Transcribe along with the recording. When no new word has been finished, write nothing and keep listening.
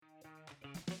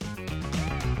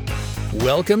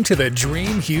Welcome to the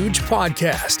Dream Huge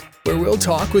podcast, where we'll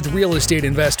talk with real estate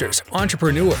investors,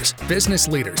 entrepreneurs, business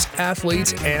leaders,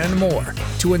 athletes, and more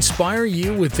to inspire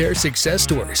you with their success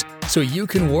stories so you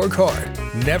can work hard,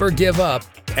 never give up,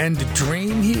 and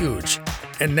dream huge.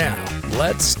 And now,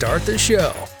 let's start the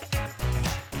show.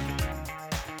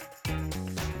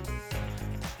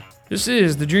 This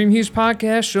is the Dream Huge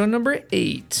podcast, show number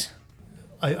 8.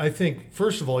 I think,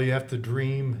 first of all, you have to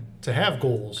dream to have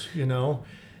goals, you know.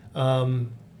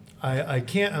 I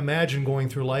can't imagine going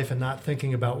through life and not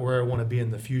thinking about where I want to be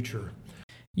in the future.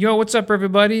 Yo, what's up,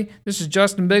 everybody? This is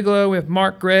Justin Bigelow with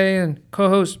Mark Gray and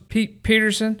co-host Pete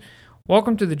Peterson.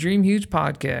 Welcome to the Dream Huge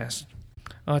podcast.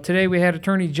 Today we had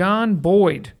attorney John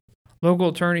Boyd, local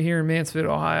attorney here in Mansfield,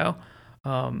 Ohio.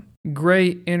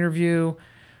 Great interview.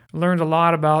 Learned a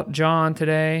lot about John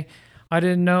today. I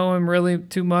didn't know him really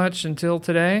too much until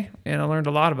today, and I learned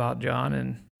a lot about John,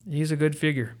 and he's a good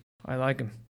figure. I like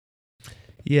him.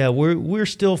 Yeah, we're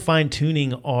still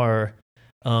fine-tuning our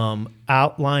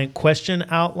question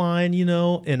outline, you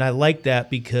know, and I like that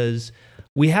because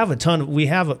we have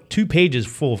 2 pages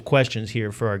full of questions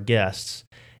here for our guests,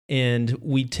 and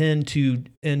we tend to,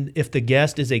 and if the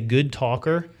guest is a good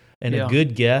talker and a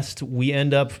good guest, we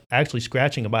end up actually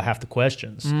scratching about half the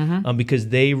questions because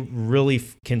they really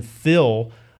can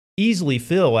easily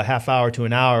fill a half hour to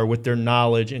an hour with their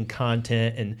knowledge and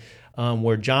content, and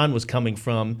where John was coming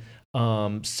from,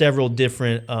 several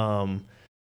different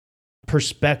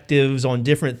perspectives on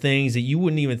different things that you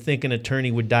wouldn't even think an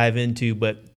attorney would dive into,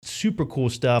 but super cool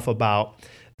stuff about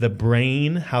the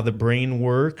brain, how the brain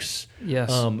works,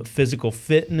 physical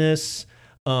fitness,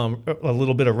 a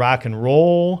little bit of rock and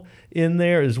roll in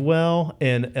there as well,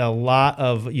 and a lot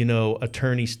of, you know,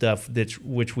 attorney stuff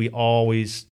which we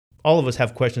always, all of us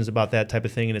have questions about that type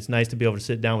of thing, and it's nice to be able to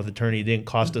sit down with an attorney. It didn't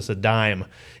cost us a dime.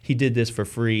 He did this for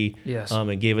free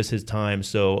and gave us his time.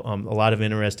 So a lot of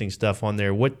interesting stuff on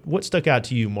there. What stuck out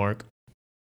to you, Mark?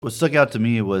 What stuck out to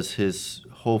me was his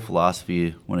whole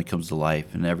philosophy when it comes to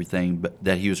life and everything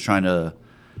that he was trying to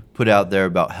put out there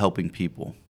about helping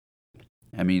people.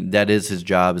 I mean, that is his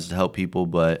job, is to help people,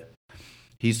 but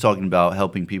he's talking about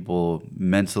helping people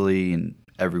mentally in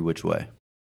every which way.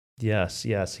 Yes.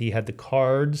 He had the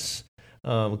cards,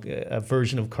 a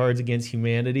version of Cards Against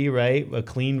Humanity, right? A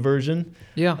clean version.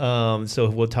 Yeah. So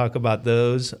we'll talk about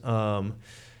those. And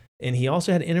he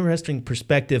also had an interesting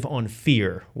perspective on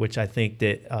fear, which I think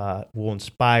that will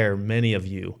inspire many of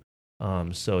you.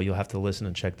 So you'll have to listen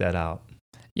and check that out.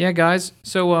 Yeah, guys.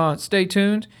 So stay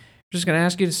tuned. Just going to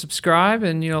ask you to subscribe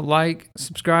and,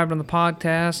 subscribe on the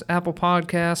podcast, Apple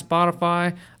Podcasts,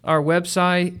 Spotify, our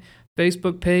website,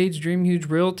 Facebook page, Dream Huge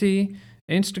Realty,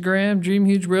 Instagram, Dream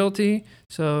Huge Realty.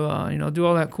 So, do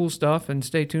all that cool stuff and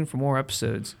stay tuned for more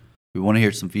episodes. We want to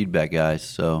hear some feedback, guys,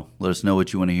 so let us know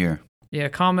what you want to hear. Yeah,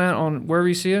 comment on wherever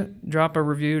you see it. Drop a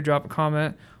review, drop a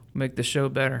comment. We'll make the show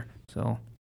better. So,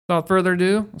 without further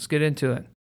ado, let's get into it.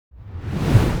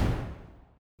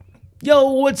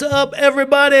 Yo, what's up,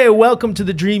 everybody? Welcome to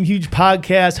the Dream Huge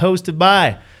podcast hosted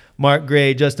by Mark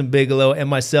Gray, Justin Bigelow, and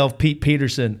myself, Pete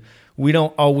Peterson. We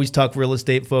don't always talk real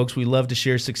estate, folks. We love to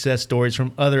share success stories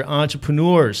from other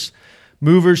entrepreneurs,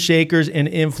 movers, shakers, and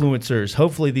influencers.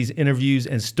 Hopefully these interviews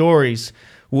and stories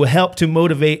will help to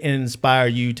motivate and inspire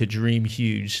you to dream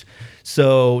huge.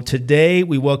 So today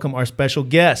we welcome our special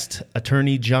guest,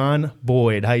 attorney John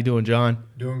Boyd. How you doing, John?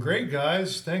 Doing great,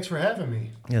 guys. Thanks for having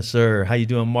me. Yes, sir. How you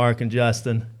doing, Mark and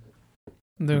Justin?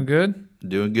 I'm doing good.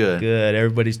 Doing good. Good.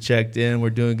 Everybody's checked in. We're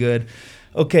doing good.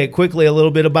 Okay, quickly, a little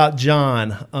bit about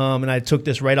John, and I took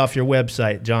this right off your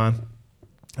website, John.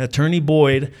 Attorney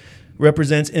Boyd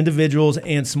represents individuals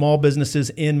and small businesses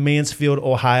in Mansfield,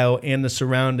 Ohio, and the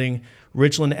surrounding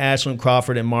Richland, Ashland,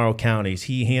 Crawford, and Morrow counties.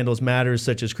 He handles matters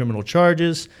such as criminal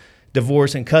charges,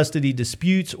 divorce and custody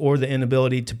disputes, or the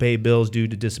inability to pay bills due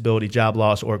to disability, job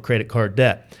loss, or credit card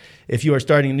debt. If you are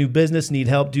starting a new business, need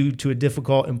help due to a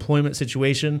difficult employment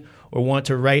situation, or want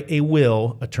to write a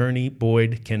will, Attorney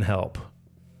Boyd can help.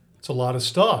 It's a lot of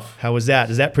stuff. How was that?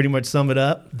 Does that pretty much sum it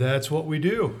up? That's what we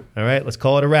do. All right, let's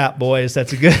call it a wrap, boys.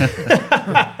 That's a good.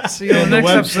 See you on the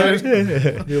next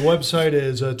episode. The website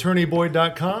is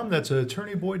attorneyboyd.com. That's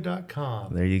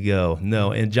attorneyboyd.com. There you go.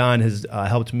 No, and John has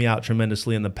helped me out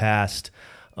tremendously in the past,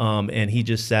 and he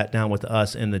just sat down with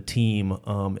us and the team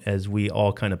as we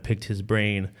all kind of picked his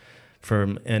brain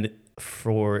for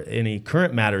any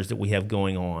current matters that we have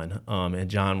going on. And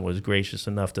John was gracious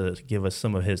enough to give us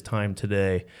some of his time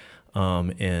today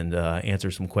and answer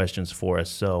some questions for us.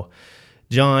 So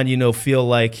John, feel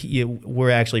like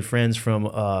we're actually friends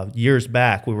from years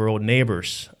back. We were old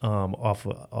neighbors off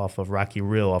of Rocky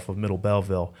Reel, off of Middle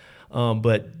Belleville.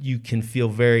 But you can feel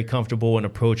very comfortable and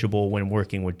approachable when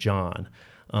working with John.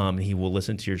 He will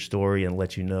listen to your story and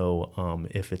let you know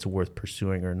if it's worth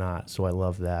pursuing or not. So I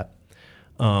love that.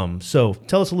 So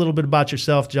tell us a little bit about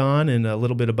yourself, John, and a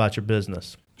little bit about your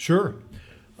business. Sure.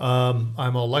 I'm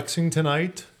a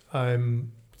Lexingtonite.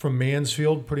 I'm from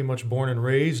Mansfield, pretty much born and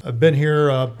raised. I've been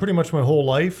here pretty much my whole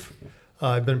life.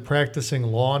 I've been practicing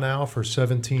law now for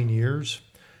 17 years,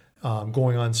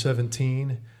 going on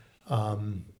 17.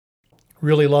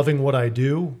 Really loving what I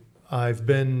do. I've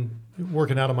been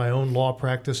working out of my own law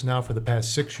practice now for the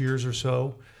past 6 years or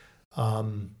so.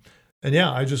 And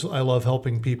yeah, I love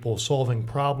helping people, solving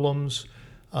problems,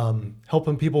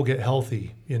 helping people get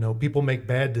healthy. People make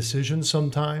bad decisions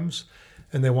sometimes,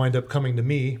 and they wind up coming to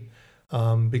me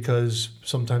because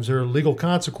sometimes there are legal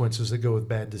consequences that go with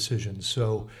bad decisions.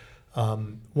 So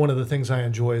one of the things I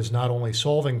enjoy is not only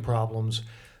solving problems,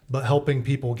 but helping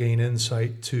people gain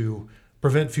insight to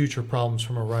prevent future problems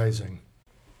from arising.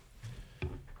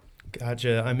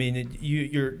 Gotcha. I mean,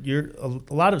 you're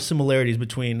a lot of similarities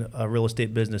between a real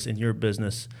estate business and your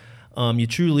business. You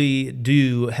truly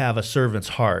do have a servant's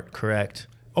heart, correct?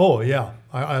 Oh, yeah.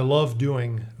 I love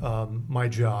doing my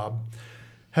job.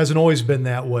 Hasn't always been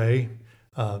that way.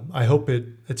 I hope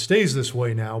it stays this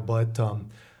way now, but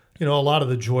a lot of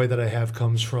the joy that I have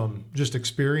comes from just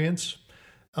experience.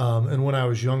 And when I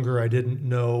was younger, I didn't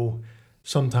know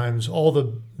sometimes all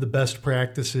the best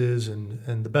practices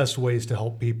and the best ways to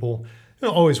help people.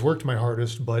 Always worked my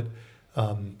hardest, but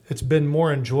it's been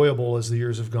more enjoyable as the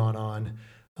years have gone on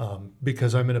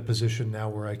because I'm in a position now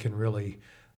where I can really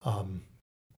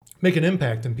make an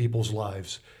impact in people's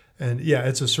lives. And yeah,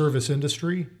 it's a service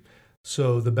industry,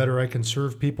 so the better I can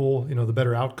serve people, the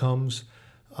better outcomes,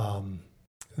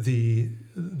 the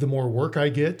more work I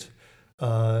get.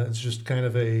 It's just kind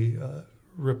of a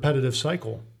repetitive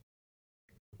cycle.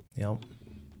 Yep.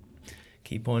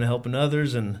 Keep on helping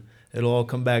others and it'll all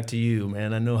come back to you,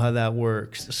 man. I know how that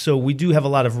works. So we do have a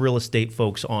lot of real estate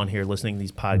folks on here listening to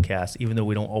these podcasts, even though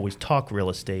we don't always talk real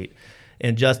estate.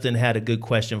 And Justin had a good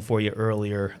question for you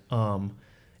earlier.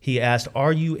 He asked,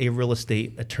 are you a real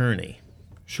estate attorney?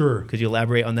 Sure. Could you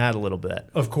elaborate on that a little bit?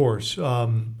 Of course.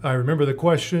 I remember the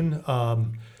question.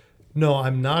 No,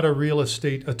 I'm not a real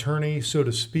estate attorney, so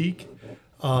to speak.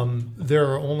 There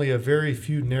are only a very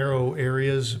few narrow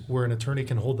areas where an attorney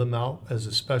can hold them out as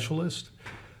a specialist,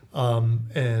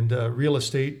 and real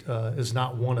estate is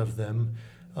not one of them.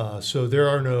 So there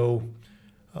are no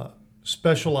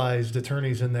specialized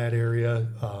attorneys in that area.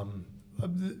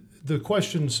 The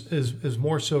question is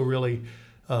more so really,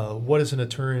 what is an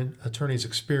attorney's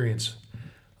experience?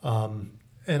 And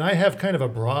I have kind of a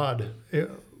broad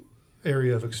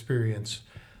area of experience.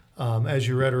 As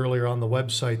you read earlier on the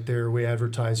website there, we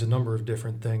advertise a number of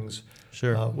different things,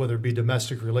 Sure. Whether it be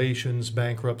domestic relations,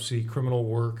 bankruptcy, criminal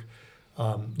work.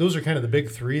 Those are kind of the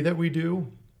big three that we do.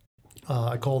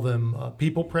 I call them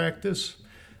people practice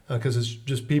because it's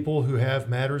just people who have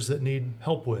matters that need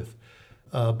help with.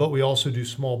 But we also do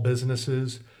small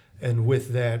businesses. And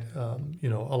with that, a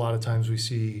lot of times we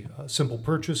see simple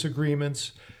purchase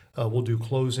agreements. We'll do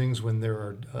closings when there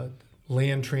are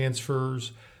land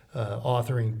transfers,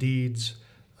 authoring deeds,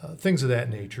 things of that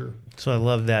nature. So I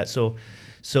love that. So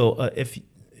if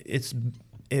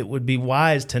it would be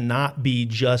wise to not be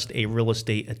just a real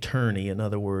estate attorney. In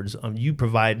other words, you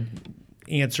provide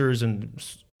answers and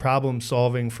problem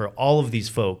solving for all of these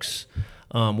folks,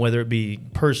 whether it be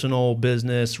personal,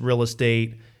 business, real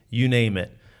estate, you name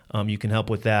it. You can help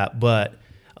with that. But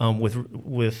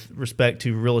with respect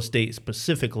to real estate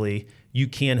specifically, you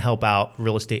can help out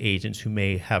real estate agents who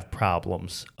may have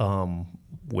problems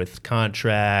with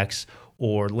contracts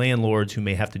or landlords who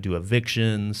may have to do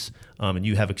evictions, and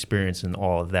you have experience in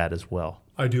all of that as well.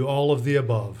 I do all of the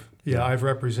above. Yeah, I've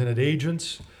represented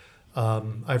agents.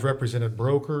 I've represented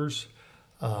brokers.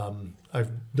 I've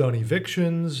done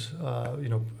evictions,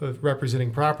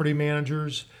 representing property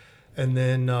managers, and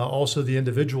then also the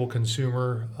individual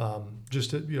consumer,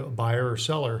 just a buyer or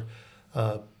seller.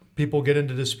 People get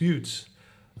into disputes.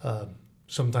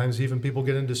 Sometimes even people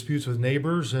get in disputes with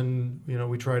neighbors, and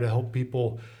we try to help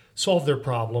people solve their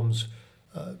problems,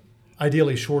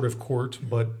 ideally short of court,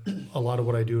 but a lot of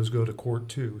what I do is go to court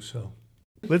too. So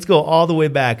let's go all the way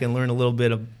back and learn a little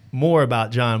bit more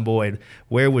about John Boyd.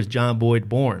 Where was John Boyd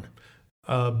born?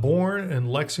 Born in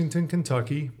Lexington,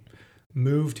 Kentucky.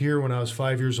 Moved here when I was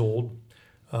 5 years old.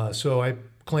 So I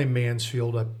claim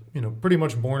Mansfield. I pretty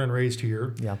much born and raised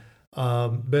here. Yeah.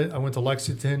 But I went to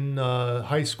Lexington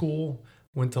High School,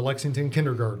 went to Lexington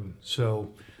kindergarten.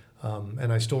 So,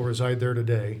 and I still reside there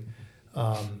today.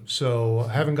 So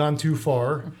I haven't gone too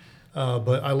far,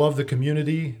 but I love the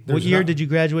community. What year did you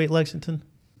graduate Lexington?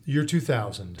 Year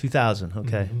 2000. 2000.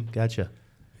 Okay, gotcha.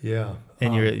 Yeah.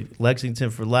 And you're Lexington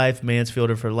for life,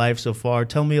 Mansfielder for life so far.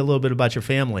 Tell me a little bit about your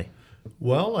family.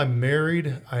 Well, I'm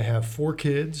married. I have 4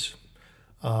 kids,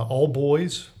 all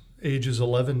boys, ages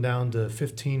 11 down to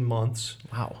 15 months.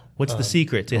 Wow. What's the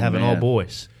secret to having man. all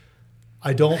boys?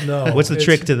 I don't know. What's the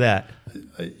trick to that?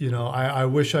 I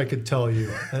wish I could tell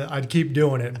you. I'd keep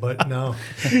doing it, but no.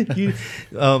 You,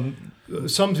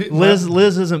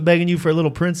 Liz isn't begging you for a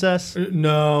little princess?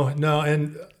 No,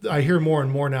 and I hear more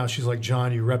and more now. She's like,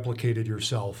 John, you replicated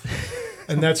yourself,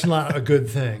 and that's not a good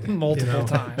thing. Multiple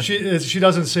times. She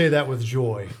doesn't say that with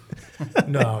joy.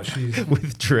 No, she's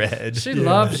With dread. She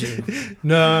loves you.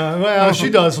 no. Well,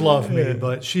 she does love me,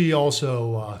 but she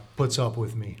also puts up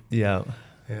with me. Yeah.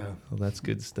 Yeah. Well, that's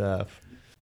good stuff.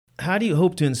 How do you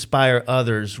hope to inspire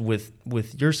others with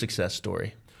your success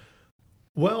story?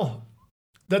 Well,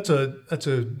 that's a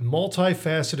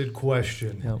multifaceted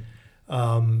question. Yep.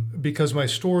 Because my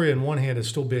story, on one hand, is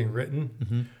still being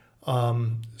written.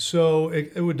 So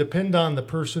it would depend on the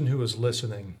person who is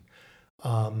listening.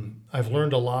 I've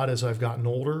learned a lot as I've gotten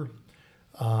older.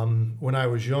 When I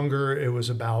was younger, it was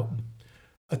about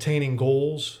attaining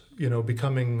goals.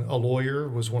 Becoming a lawyer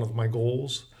was one of my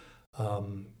goals.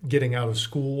 Getting out of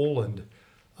school, and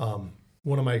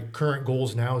one of my current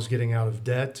goals now is getting out of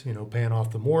debt, paying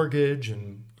off the mortgage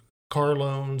and car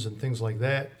loans and things like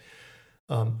that.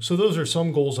 So those are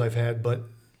some goals I've had, but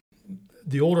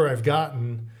the older I've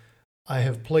gotten, I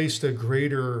have placed a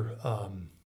greater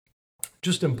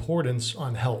just importance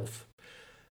on health.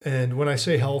 And when I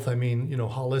say health, I mean,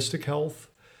 holistic health,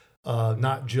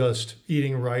 not just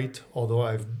eating right, although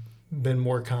I've been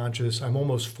more conscious. I'm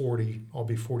almost 40. I'll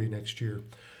be 40 next year,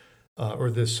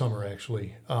 or this summer,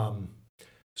 actually.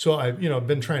 So I've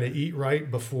been trying to eat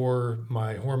right before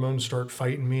my hormones start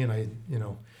fighting me and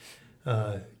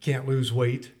I, can't lose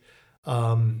weight.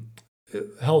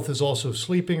 Health is also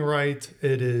sleeping right.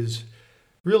 It is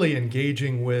really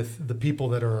engaging with the people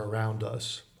that are around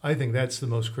us. I think that's the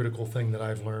most critical thing that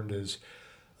I've learned is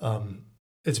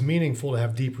it's meaningful to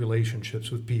have deep relationships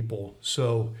with people.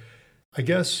 So I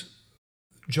guess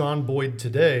John Boyd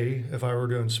today, if I were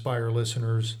to inspire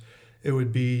listeners, it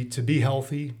would be to be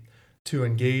healthy, to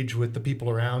engage with the people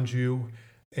around you,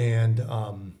 and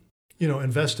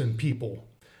invest in people.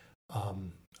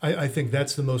 I think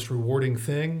that's the most rewarding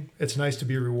thing. It's nice to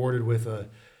be rewarded with a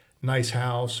nice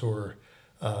house or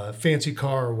a fancy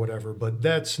car or whatever, but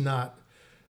that's not.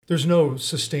 There's no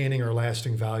sustaining or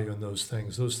lasting value in those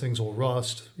things. Those things will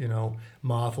rust.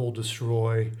 Moth will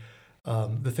destroy.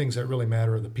 The things that really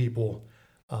matter are the people.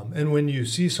 And when you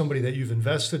see somebody that you've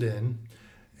invested in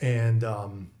and,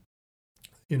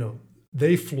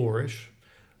 they flourish,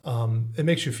 it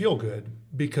makes you feel good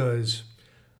because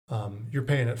you're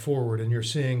paying it forward and you're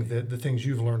seeing that the things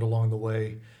you've learned along the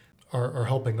way are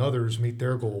helping others meet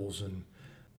their goals. And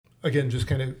again, just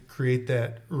kind of create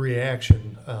that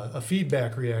reaction, a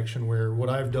feedback reaction where what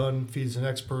I've done feeds the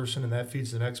next person and that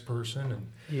feeds the next person.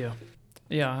 And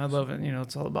Yeah, I love it.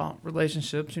 It's all about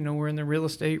relationships. We're in the real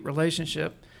estate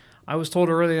relationship. I was told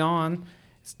early on,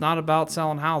 it's not about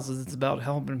selling houses. It's about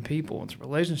helping people. It's a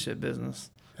relationship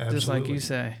business. Absolutely. Just like you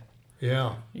say.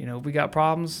 Yeah. We got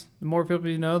problems. The more people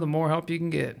you know, the more help you can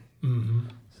get. Mm-hmm.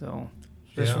 So,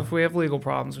 especially if we have legal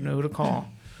problems, we know who to call.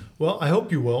 Well, I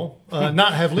hope you will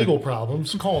not have legal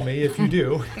problems. Call me if you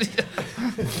do.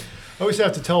 I always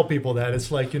have to tell people that.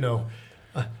 It's like,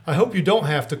 I hope you don't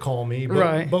have to call me,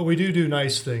 but we do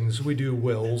nice things. We do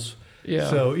wills.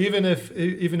 Yeah. So even if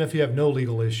you have no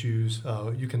legal issues,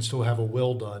 you can still have a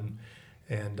will done,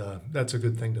 and that's a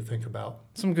good thing to think about.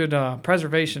 Some good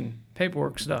preservation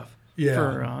paperwork stuff. Yeah.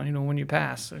 For when you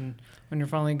pass and when you're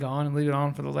finally gone, and leave it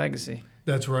on for the legacy.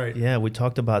 That's right. Yeah, we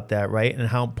talked about that, right? And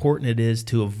how important it is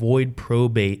to avoid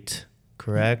probate,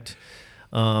 correct?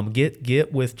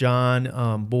 Get with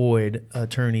John Boyd,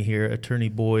 attorney here,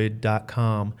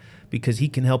 attorneyboyd.com, because he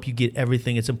can help you get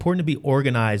everything. It's important to be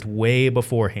organized way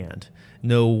beforehand.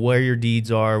 Know where your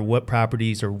deeds are, what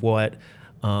properties are what,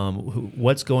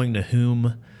 what's going to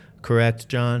whom, correct,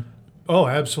 John? Oh,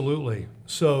 absolutely.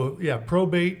 So, yeah,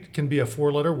 probate can be a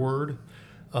 4-letter word.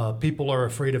 People are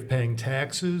afraid of paying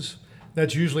taxes.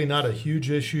 That's usually not a huge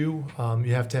issue.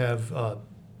 You have to have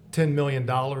 $10 million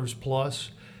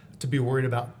plus to be worried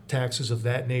about taxes of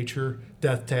that nature,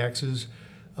 death taxes.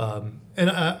 And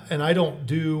I don't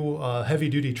do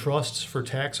heavy-duty trusts for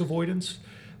tax avoidance,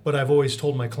 but I've always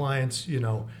told my clients,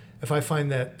 if I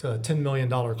find that $10 million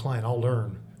client, I'll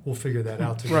learn we'll figure that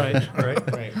out together.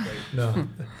 Right. Right? No,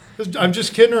 I'm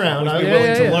just kidding around. Always be I- willing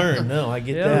yeah, to yeah. learn. No, I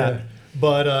get Yeah. that.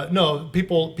 But no,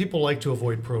 people like to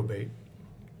avoid probate.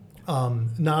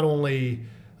 Not only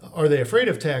are they afraid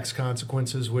of tax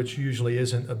consequences, which usually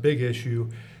isn't a big issue,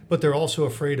 but they're also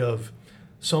afraid of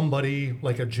somebody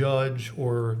like a judge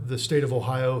or the state of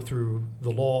Ohio through the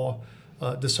law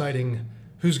deciding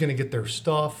who's going to get their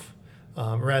stuff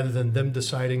rather than them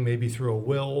deciding maybe through a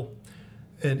will.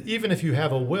 And even if you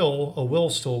have a will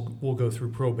still will go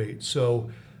through probate. So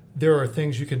there are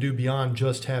things you can do beyond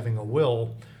just having a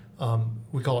will.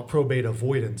 We call it probate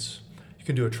avoidance. You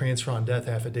can do a transfer on death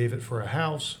affidavit for a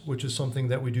house, which is something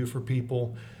that we do for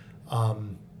people.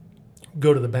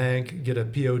 Go to the bank, get a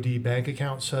POD bank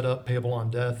account set up, payable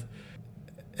on death.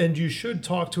 And you should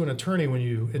talk to an attorney when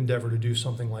you endeavor to do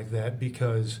something like that,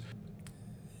 because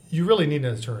you really need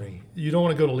an attorney. You don't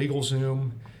want to go to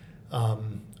LegalZoom.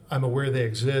 I'm aware they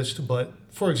exist, but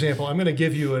for example, I'm going to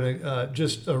give you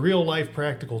just a real life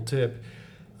practical tip.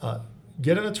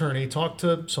 Get an attorney, talk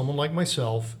to someone like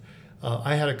myself.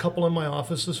 I had a couple in my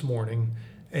office this morning,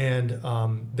 and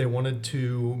they wanted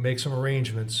to make some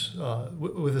arrangements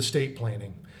with estate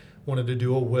planning. Wanted to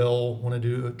do a will, wanted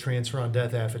to do a transfer on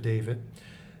death affidavit.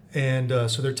 And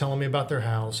so they're telling me about their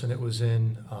house, and it was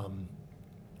in,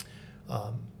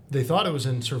 they thought it was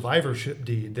in survivorship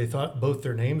deed. They thought both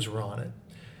their names were on it.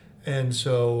 And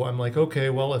so I'm like, okay,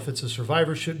 well, if it's a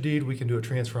survivorship deed, we can do a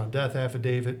transfer on death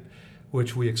affidavit,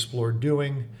 which we explored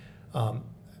doing.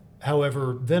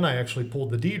 However, then I actually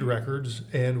pulled the deed records,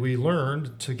 and we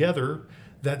learned together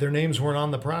that their names weren't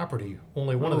on the property.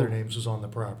 Only one of their names was on the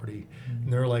property.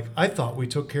 And they're like, I thought we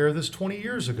took care of this 20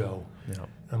 years ago. Yeah.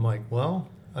 I'm like, well,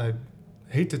 I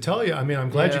hate to tell you. I mean, I'm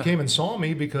glad you Yeah. came and saw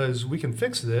me because we can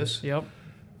fix this. Yep.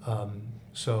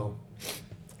 So,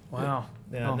 Wow.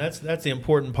 Yeah, Oh. and that's the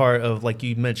important part of, like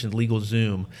you mentioned,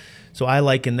 LegalZoom. So I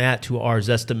liken that to our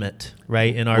Zestimate,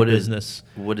 right, in our What is- business.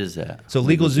 What is that? So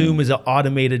LegalZoom is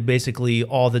automated, basically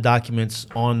all the documents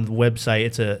on the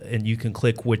website. And you can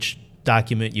click which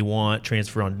document you want,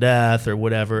 transfer on death or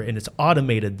whatever, and it's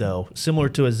automated though. Similar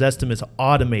to a Zestimate, it's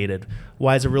automated.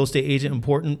 Why is a real estate agent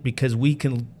important? Because we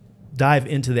can dive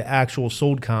into the actual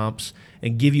sold comps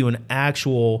and give you an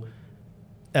actual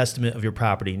estimate of your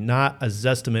property, not a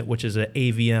Zestimate, which is an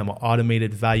AVM, an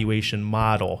automated valuation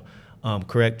model.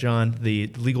 Correct, John? The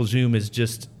LegalZoom is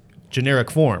just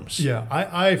generic forms. yeah,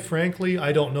 I frankly,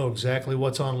 I don't know exactly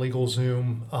what's on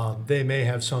LegalZoom. They may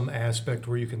have some aspect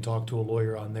where you can talk to a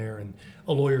lawyer on there, and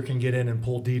a lawyer can get in and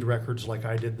pull deed records like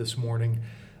I did this morning.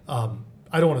 I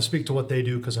don't want to speak to what they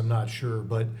do because I'm not sure,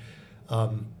 but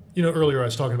earlier I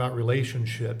was talking about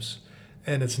relationships,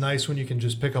 and it's nice when you can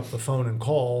just pick up the phone and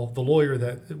call the lawyer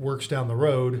that works down the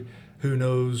road, who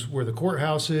knows where the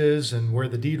courthouse is and where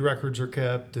the deed records are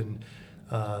kept, and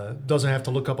doesn't have to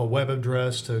look up a web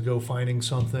address to go finding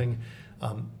something.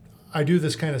 I do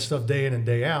this kind of stuff day in and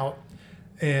day out.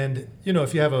 And,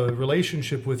 if you have a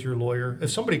relationship with your lawyer, if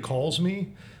somebody calls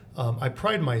me, I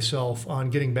pride myself on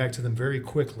getting back to them very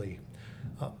quickly.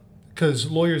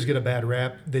 Because lawyers get a bad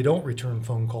rap. They don't return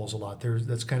phone calls a lot.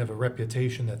 That's kind of a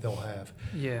reputation that they'll have.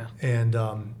 Yeah. And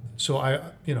so I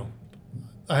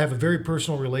have a very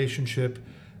personal relationship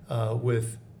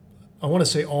with, I want to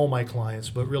say all my clients,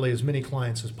 but really as many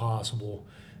clients as possible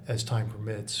as time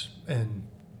permits. And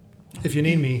if you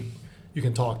need me, you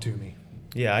can talk to me.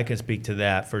 Yeah, I can speak to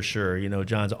that for sure.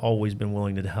 John's always been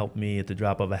willing to help me at the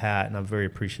drop of a hat, and I'm very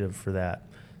appreciative for that.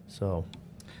 So,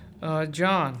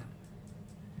 John,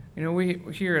 we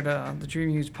here at the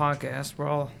Dreaming Huge podcast, we're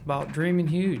all about dreaming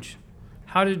huge.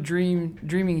 How did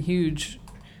dreaming huge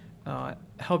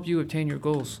help you obtain your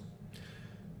goals?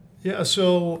 Yeah,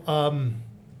 so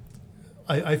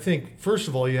I think, first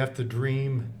of all, you have to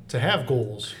dream to have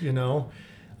goals,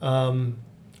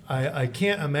 I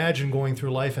can't imagine going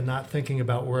through life and not thinking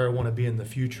about where I want to be in the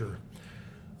future.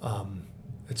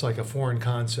 It's like a foreign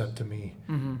concept to me.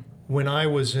 Mm-hmm. When I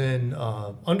was in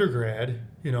undergrad,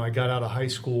 I got out of high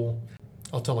school.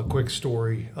 I'll tell a quick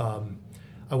story.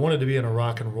 I wanted to be in a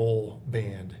rock and roll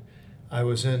band. I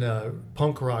was in a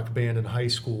punk rock band in high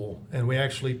school, and we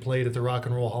actually played at the Rock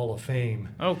and Roll Hall of Fame.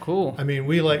 Oh, cool. I mean,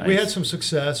 we had Nice. some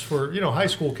success for high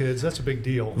school kids. That's a big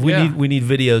deal. we Yeah. need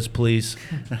videos, please.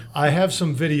 I have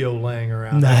some video laying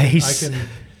around. Nice. I can,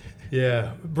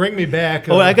 yeah, bring me back.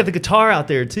 Oh, I got the guitar out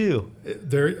there too.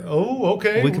 there. Oh,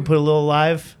 okay. We can put a little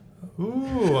live.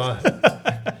 Ooh,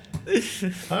 I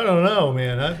don't know,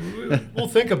 man. We'll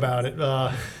think about it.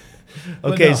 But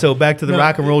Okay, no. so back to the No,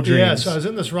 rock and roll dreams. Yeah, so I was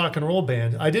in this rock and roll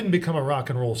band. I didn't become a rock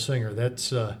and roll singer.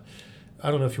 That's I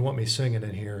don't know if you want me singing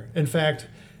in here. In fact,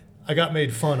 I got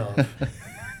made fun of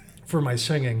for my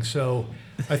singing. So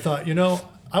I thought,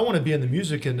 I want to be in the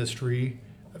music industry,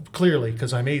 clearly,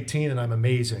 because I'm 18 and I'm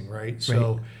amazing, right?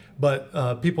 So,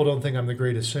 but people don't think I'm the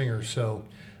greatest singer. So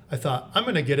I thought, I'm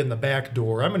going to get in the back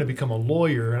door. I'm going to become a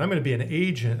lawyer, and I'm going to be an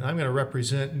agent, and I'm going to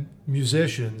represent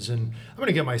musicians, and I'm going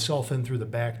to get myself in through the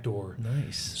back door.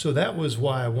 Nice. So that was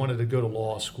why I wanted to go to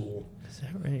law school. Is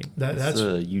that right? That's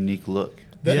a unique look.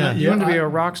 You want to be a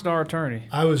rock star attorney.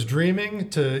 I was dreaming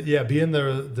to, be in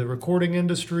the recording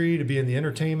industry, to be in the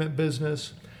entertainment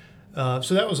business. So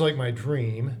that was like my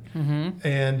dream. Mm-hmm.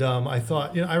 And I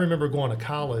thought, I remember going to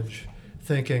college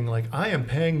thinking, like, I am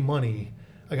paying money.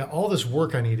 I got all this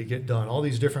work I need to get done, all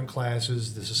these different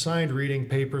classes, this assigned reading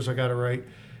papers I got to write,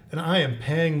 and I am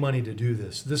paying money to do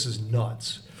this. This is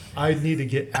nuts. I need to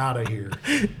get out of here.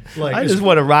 Like, I just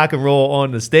want to rock and roll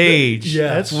on the stage.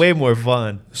 Yes. That's way more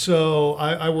fun. So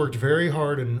I worked very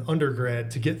hard in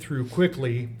undergrad to get through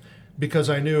quickly, because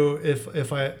I knew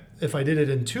if I did it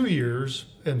in 2 years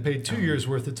and paid 2 years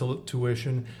worth of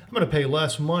tuition, I'm going to pay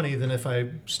less money than if I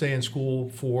stay in school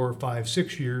 4, 5,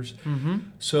 6 years. Mm-hmm.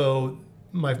 So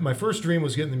my first dream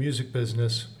was getting in the music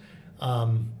business.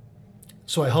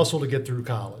 So I hustled to get through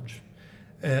college.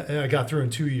 And I got through in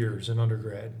 2 years in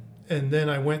undergrad. And then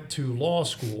I went to law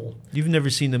school. You've never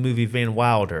seen the movie Van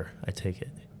Wilder, I take it.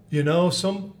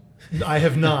 I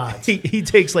have not. He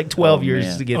takes like 12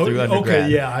 years to get through undergrad. Okay,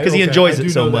 yeah. Because he enjoys it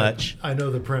so much. I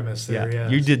know the premise there, yeah.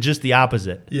 You did just the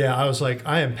opposite. Yeah, I was like,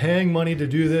 I am paying money to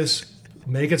do this.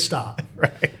 Make it stop.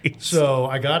 Right. So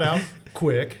I got out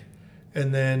quick,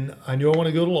 and then I knew I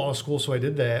wanted to go to law school, so I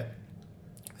did that.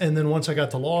 And then once I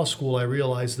got to law school, I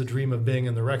realized the dream of being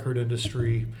in the record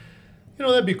industry,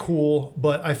 that'd be cool,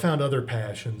 but I found other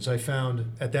passions. I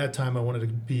found at that time I wanted to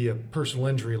be a personal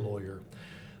injury lawyer.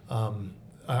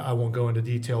 I won't go into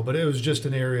detail, but it was just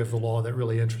an area of the law that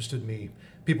really interested me.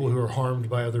 People who are harmed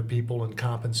by other people and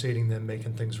compensating them,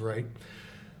 making things right.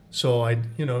 So I,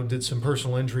 did some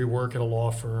personal injury work at a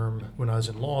law firm when I was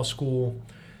in law school.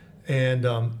 And,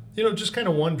 just kind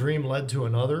of one dream led to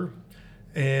another.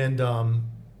 And,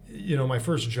 my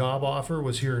first job offer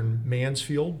was here in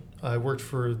Mansfield. I worked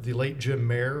for the late Jim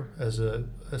Mayer as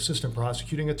an assistant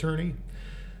prosecuting attorney.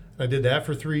 I did that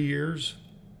for 3 years.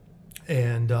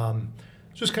 And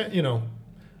just kind of,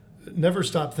 never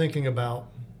stop thinking about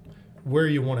where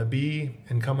you want to be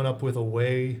and coming up with a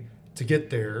way to get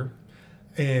there.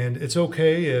 And it's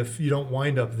okay if you don't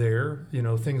wind up there.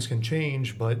 Things can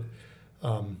change, but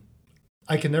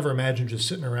I can never imagine just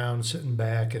sitting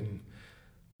back and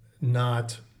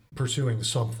not pursuing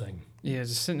something. Yeah,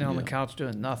 just sitting there on the couch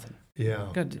doing nothing. Yeah.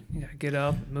 You gotta get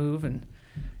up, move, and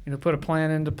put a plan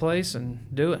into place and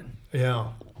do it.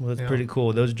 Yeah. Well, that's pretty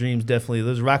cool. Those dreams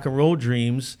those rock and roll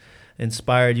dreams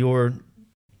inspired your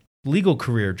legal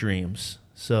career dreams.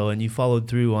 So, and you followed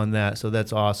through on that. So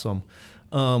that's awesome.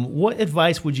 What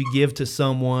advice would you give to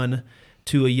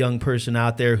a young person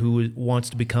out there who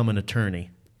wants to become an attorney?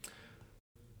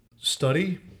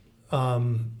 Study. I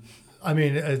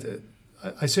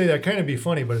say that kind of be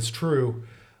funny, but it's true.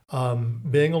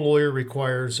 Being a lawyer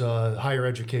requires higher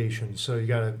education. So you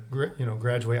got to,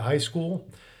 graduate high school,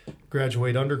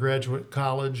 graduate undergraduate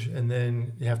college, and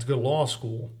then you have to go to law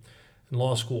school. And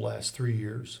law school lasts 3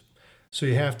 years. So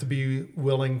you have to be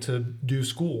willing to do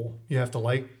school. You have to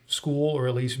like school, or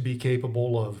at least be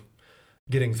capable of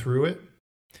getting through it.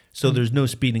 So there's no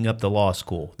speeding up the law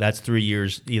school. That's 3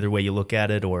 years, either way you look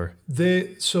at it, or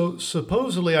so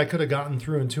supposedly I could have gotten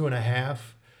through in 2.5,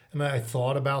 and I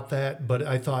thought about that, but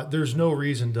I thought there's no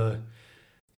reason to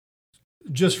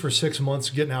just for 6 months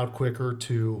getting out quicker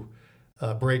to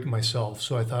break myself.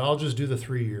 So I thought I'll just do the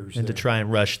 3 years. And to try and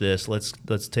rush this, let's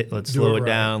slow it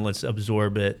down, let's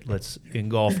absorb it, let's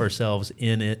engulf ourselves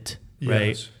in it. Right?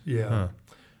 Yes. Yeah. Huh.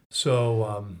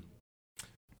 So.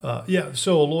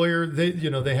 So a lawyer,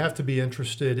 they have to be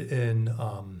interested in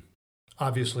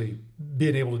obviously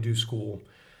being able to do school.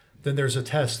 Then there's a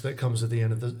test that comes at the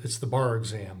end of it's the bar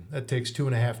exam. That takes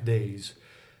 2.5 days.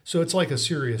 So it's like a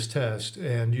serious test,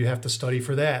 and you have to study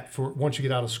for that. For once you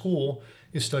get out of school,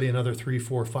 you study another 3,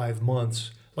 4, 5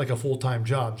 months, like a full-time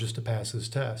job, just to pass this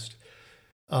test.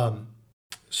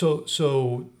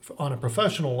 So on a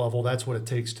professional level, that's what it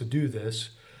takes to do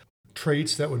this.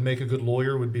 Traits that would make a good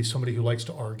lawyer would be somebody who likes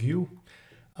to argue.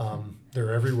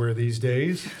 They're everywhere these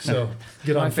days. So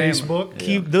get on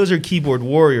Facebook. Those are keyboard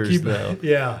warriors, though.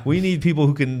 Yeah. We need people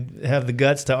who can have the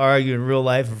guts to argue in real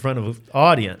life in front of an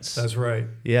audience. That's right.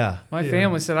 Yeah. My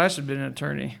family said I should have been an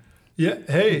attorney. Yeah.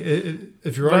 Hey,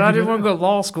 if you're But I didn't want to go to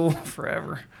law school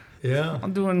forever. Yeah.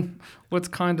 I'm doing what's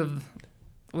kind of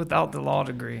without the law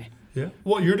degree. Yeah.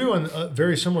 Well, you're doing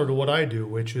very similar to what I do,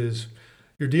 which is,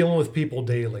 you're dealing with people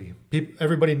daily.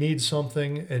 Everybody needs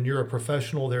something, and you're a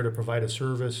professional there to provide a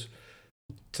service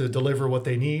to deliver what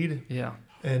they need. Yeah.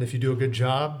 And if you do a good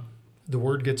job, the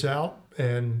word gets out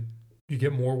and you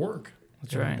get more work.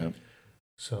 That's right. Yep.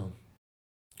 So,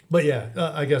 but yeah,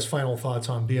 I guess final thoughts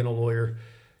on being a lawyer.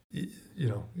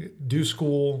 Do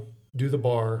school, do the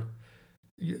bar.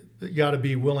 You got to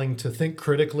be willing to think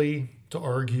critically, to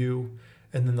argue.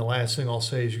 And then the last thing I'll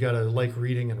say is you got to like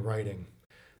reading and writing.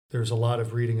 There's a lot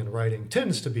of reading and writing,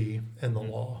 tends to be in the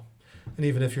law. And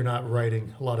even if you're not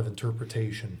writing, a lot of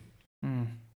interpretation.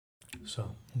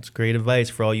 So That's great advice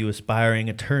for all you aspiring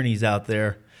attorneys out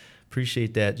there.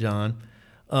 Appreciate that, John.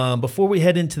 Before we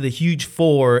head into the huge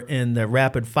four in the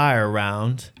rapid fire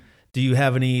round, do you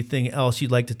have anything else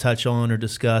you'd like to touch on or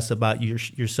discuss about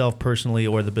yourself personally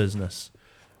or the business?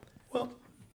 Well,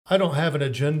 I don't have an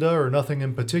agenda or nothing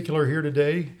in particular here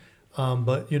today,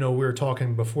 but we were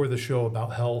talking before the show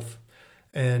about health,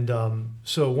 and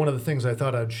so one of the things I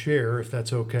thought I'd share, if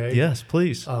that's okay. Yes,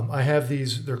 please. I have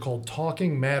these. They're called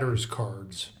Talking Matters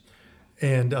cards,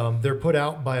 and they're put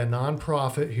out by a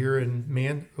nonprofit here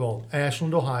in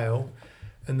Ashland, Ohio,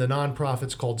 and the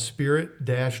nonprofit's called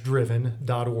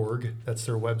Spirit-Driven.org. That's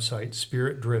their website,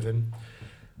 Spirit Driven.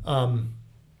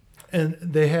 And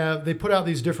they put out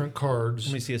these different cards.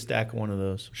 Let me see a stack of one of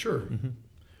those. Sure. Mm-hmm.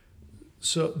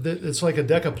 So it's like a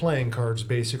deck of playing cards,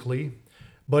 basically,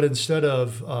 but instead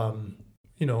of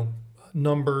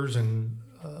numbers and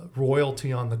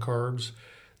royalty on the cards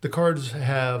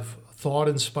have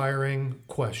thought-inspiring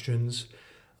questions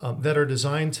that are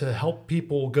designed to help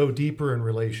people go deeper in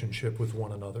relationship with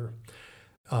one another.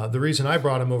 The reason I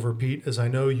brought them over, Pete, is I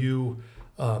know you're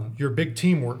a big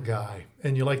teamwork guy,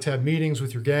 and you like to have meetings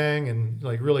with your gang and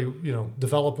like really,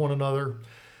 develop one another.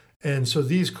 And so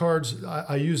these cards,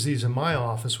 I use these in my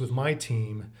office with my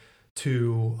team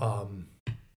to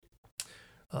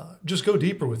just go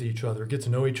deeper with each other, get to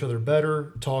know each other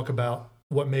better, talk about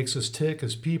what makes us tick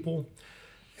as people.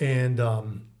 And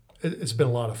it's been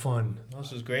a lot of fun.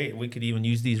 This is great. We could even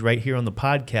use these right here on the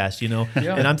podcast, Yeah.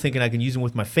 And I'm thinking I can use them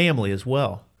with my family as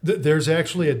well. There's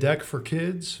actually a deck for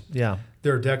kids. Yeah.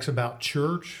 There are decks about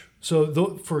church.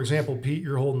 So, for example, Pete,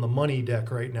 you're holding the money deck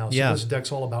right now. So this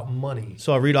deck's all about money.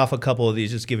 So I'll read off a couple of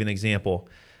these, just to give you an example.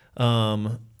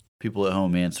 People at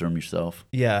home, answer them yourself.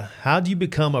 Yeah. How do you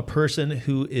become a person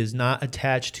who is not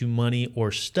attached to money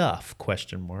or stuff? ?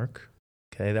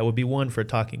 Okay, that would be one for a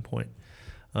talking point.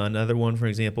 Another one, for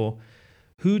example,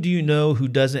 who do you know who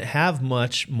doesn't have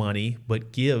much money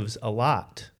but gives a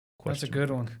lot? ? That's a good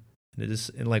one.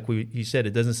 And like you said,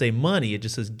 it doesn't say money; it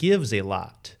just says gives a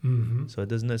lot. Mm-hmm. So it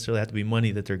doesn't necessarily have to be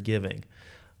money that they're giving.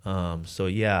 So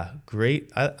yeah,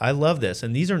 great. I love this,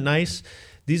 and these are nice.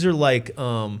 These are like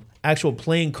actual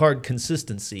playing card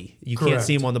consistency. You can't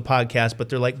see them on the podcast, but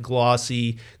they're like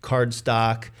glossy card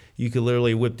stock. You could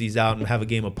literally whip these out and have a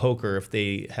game of poker if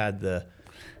they had the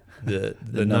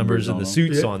numbers and the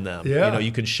suits on them. Yeah.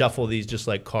 You can shuffle these just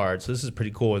like cards. So this is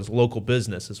pretty cool. It's local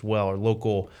business as well, or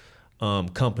local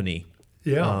company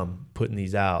putting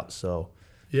these out. So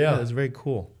yeah, it's very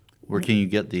cool. Where can you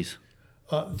get these?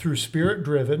 Through Spirit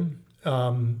Driven.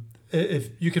 If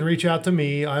you can reach out to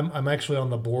me, I'm actually on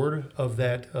the board of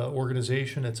that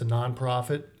organization. It's a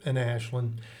nonprofit in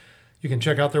Ashland. You can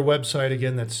check out their website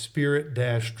again. That's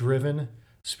Spirit-Driven,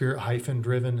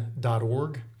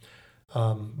 Spirit-Driven.org.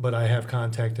 But I have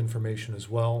contact information as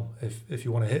well. If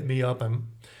you want to hit me up,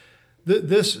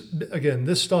 this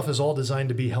stuff is all designed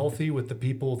to be healthy with the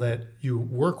people that you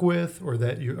work with, or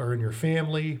that you are in your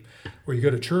family, or you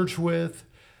go to church with.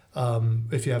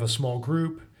 If you have a small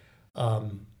group.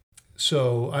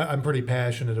 So I'm pretty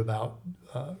passionate about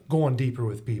going deeper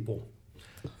with people.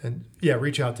 And yeah,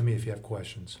 reach out to me if you have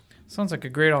questions. Sounds like a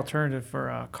great alternative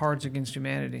for Cards Against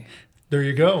Humanity. There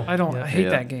you go. I hate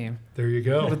that game. There you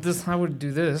go. But I would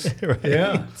do this. Right.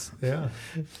 Yeah.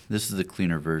 This is the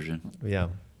cleaner version. Yeah.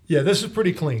 Yeah, this is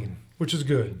pretty clean, which is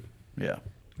good. Yeah.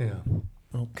 Yeah.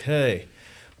 Okay.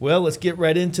 Well, let's get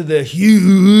right into the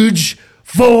huge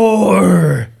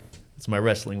four. It's my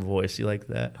wrestling voice. You like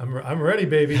that? I'm ready,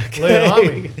 baby. Lay it on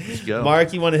me. Let's go.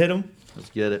 Mark, you want to hit him? Let's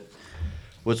get it.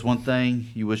 What's one thing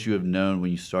you wish you had known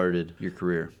when you started your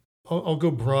career? I'll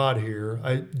go broad here.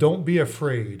 Don't be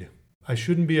afraid. I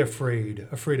shouldn't be afraid.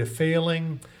 Afraid of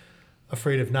failing.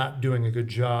 Afraid of not doing a good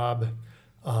job.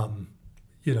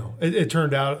 It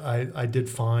turned out I did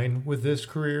fine with this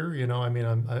career.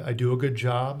 I do a good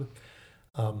job.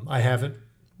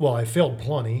 I failed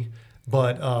plenty,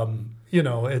 but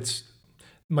it's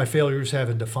my failures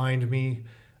haven't defined me.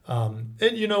 And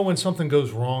when something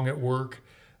goes wrong at work,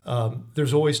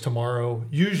 There's always tomorrow.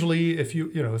 Usually, if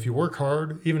you work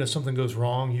hard, even if something goes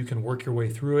wrong, you can work your way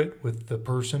through it with the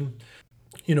person.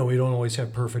 We don't always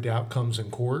have perfect outcomes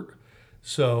in court.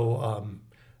 So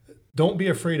don't be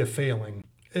afraid of failing.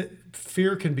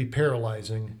 Fear can be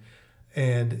paralyzing.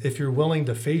 And if you're willing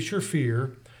to face your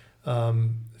fear,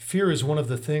 fear is one of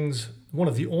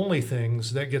the only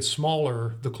things that gets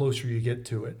smaller the closer you get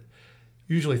to it.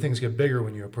 Usually things get bigger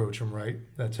when you approach them, right?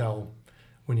 That's how,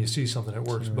 when you see something that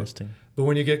works. But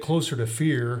when you get closer to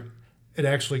fear, it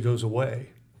actually goes away.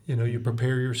 You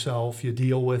prepare yourself, you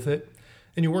deal with it,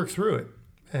 and you work through it.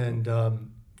 And,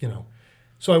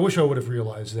 so I wish I would have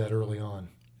realized that early on.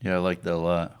 Yeah, I like that a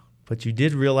lot. But you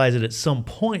did realize it at some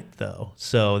point, though.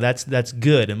 So that's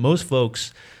good. And most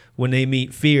folks, when they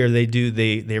meet fear,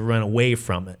 they run away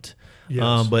from it.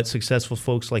 Yes. But successful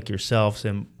folks like yourselves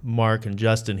and Mark and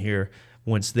Justin here,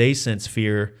 once they sense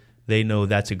fear, they know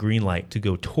that's a green light to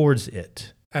go towards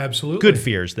it. Absolutely. Good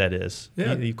fears, that is.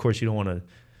 Yeah. Of course, you don't want to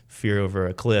fear over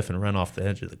a cliff and run off the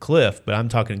edge of the cliff, but I'm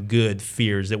talking good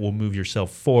fears that will move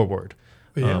yourself forward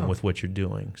with what you're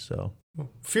doing. So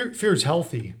fear is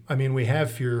healthy. I mean, we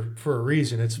have fear for a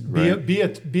reason. It's Right.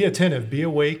 be attentive, be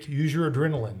awake, use your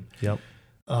adrenaline. Yep.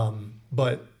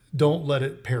 But don't let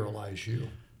it paralyze you.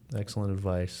 Excellent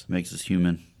advice. Makes us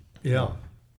human. Yeah.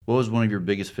 What was one of your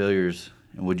biggest failures,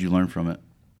 and what did you learn from it?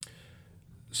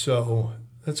 So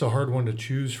that's a hard one to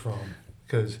choose from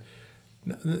because,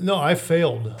 no, I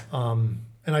failed. And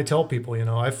I tell people,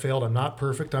 I failed. I'm not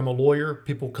perfect. I'm a lawyer.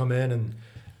 People come in and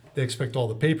they expect all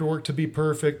the paperwork to be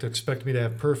perfect, expect me to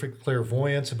have perfect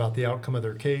clairvoyance about the outcome of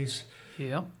their case.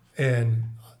 Yeah, And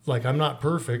I'm not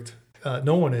perfect.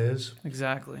 No one is.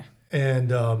 exactly.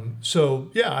 And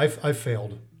I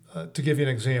failed. To give you an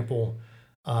example,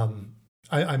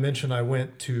 I mentioned I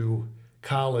went to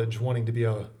college wanting to be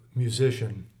a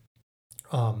musician.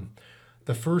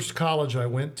 The first college I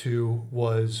went to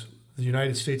was the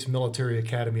United States Military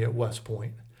Academy at West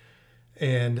Point.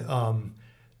 And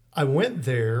I went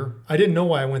there. I didn't know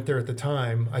why I went there at the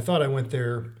time. I thought I went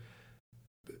there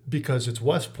because it's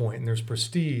West Point and there's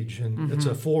prestige and it's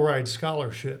a full ride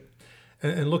scholarship.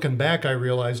 And looking back, I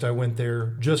realized I went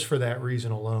there just for that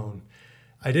reason alone.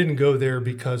 I didn't go there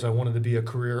because I wanted to be a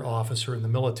career officer in the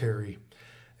military.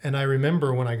 And I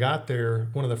remember when I got there,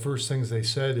 one of the first things they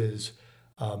said is,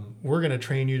 we're going to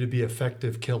train you to be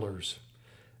effective killers.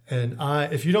 And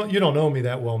if you don't know me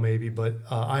that well, maybe, but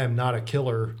I am not a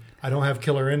killer. I don't have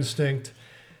killer instinct.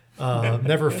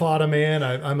 Never fought a man.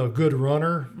 I'm a good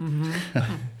runner.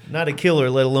 Not a killer,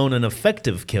 let alone an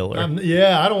effective killer.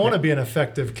 I don't want to be an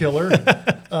effective killer.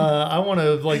 I want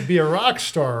to be a rock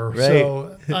star. Right.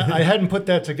 So I hadn't put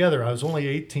that together. I was only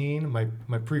 18. My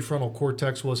prefrontal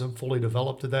cortex wasn't fully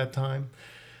developed at that time.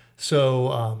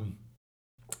 So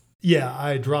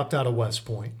I dropped out of West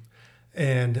Point.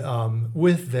 And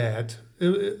with that,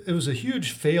 it was a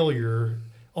huge failure,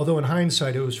 although in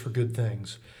hindsight it was for good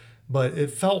things. But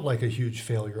it felt like a huge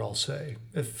failure, I'll say.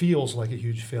 It feels like a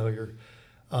huge failure.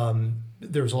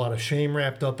 There was a lot of shame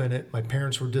wrapped up in it. My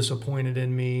parents were disappointed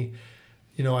in me.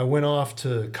 I went off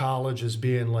to college as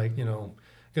being going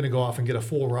to go off and get a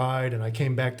full ride. And I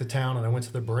came back to town and I went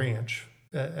to the branch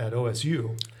at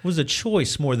OSU. It was a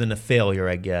choice more than a failure,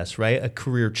 I guess, right? A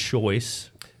career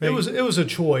choice. Right? It was a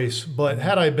choice, but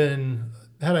had I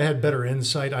had better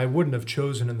insight, I wouldn't have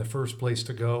chosen in the first place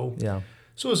to go. Yeah.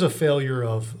 So it was a failure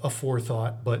of a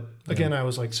forethought. But again, I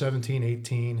was 17,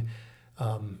 18.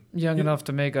 Young enough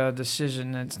to make a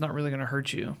decision that's not really going to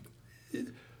hurt you.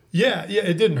 Yeah,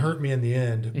 it didn't hurt me in the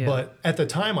end. Yeah. But at the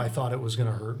time, I thought it was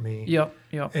going to hurt me. Yep.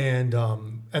 And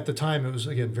at the time, it was,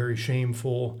 again, very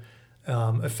shameful.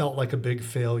 It felt like a big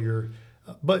failure.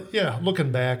 But yeah,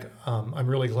 looking back, I'm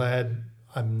really glad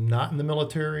I'm not in the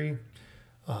military.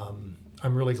 I'm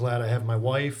really glad I have my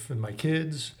wife and my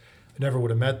kids. I never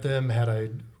would have met them had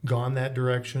I gone that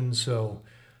direction. So,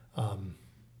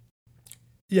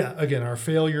 again, our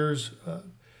failures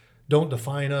don't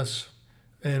define us,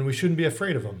 and we shouldn't be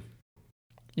afraid of them.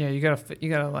 Yeah, you gotta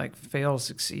fail to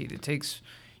succeed. It takes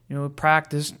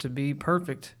practice to be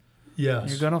perfect. Yes.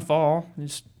 You're gonna fall. You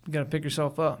gotta pick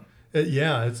yourself up.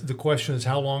 The question is,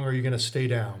 how long are you going to stay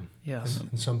down? Yes.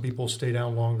 And some people stay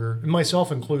down longer, and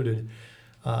myself included.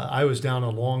 I was down a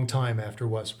long time after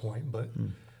West Point, but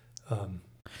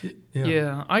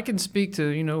Yeah, I can speak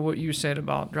to what you said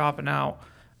about dropping out.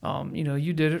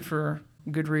 You did it for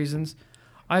good reasons.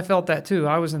 I felt that too.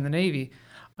 I was in the Navy.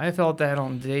 I felt that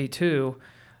on day 2.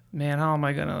 Man, how am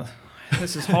I gonna?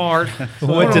 This is hard.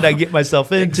 What did I get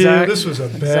myself into? Exactly. This was a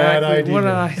bad idea.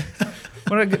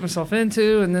 What did I get myself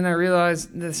into? And then I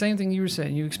realized the same thing you were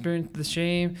saying. You experienced the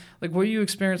shame. Well, you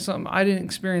experienced something I didn't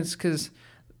experience because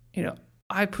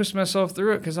I pushed myself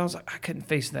through it because I was like, I couldn't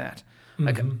face that.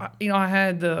 Like, I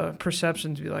had the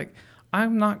perception to be like,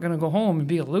 I'm not going to go home and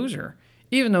be a loser.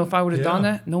 Even though if I would have done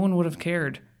that, no one would have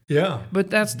cared. Yeah. But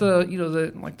that's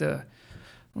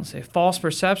let's say, false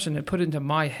perception it put into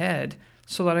my head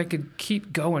so that I could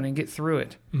keep going and get through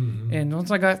it. And once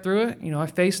I got through it, I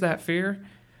faced that fear.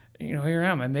 Here I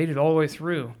am. I made it all the way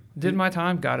through. Did my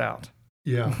time, got out.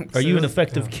 Yeah. Are you an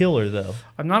effective killer, though?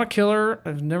 I'm not a killer.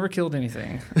 I've never killed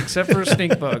anything except for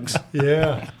stink bugs.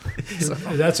 Yeah.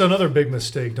 That's another big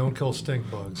mistake. Don't kill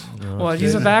stink bugs. Well, I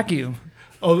use a vacuum.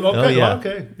 Oh, okay. Oh, yeah.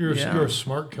 Okay. You're a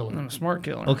smart killer. I'm a smart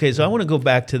killer. Okay, so I want to go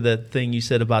back to the thing you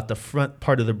said about the front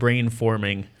part of the brain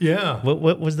forming. Yeah.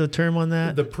 What was the term on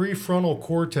that? The prefrontal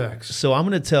cortex. So I'm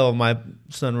going to tell my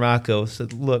son Rocco,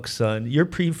 said, look, son, your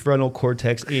prefrontal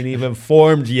cortex ain't even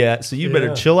formed yet, so you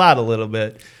better chill out a little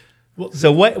bit. Well,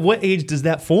 so what age does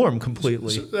that form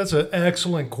completely? So that's an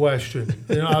excellent question.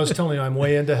 I was telling you, I'm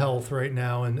way into health right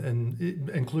now, and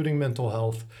including mental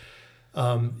health.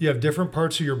 You have different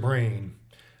parts of your brain.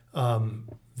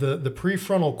 The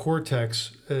prefrontal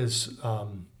cortex is,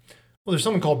 there's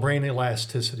something called brain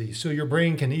elasticity. So your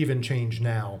brain can even change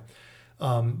now.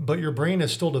 But your brain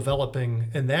is still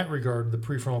developing in that regard, the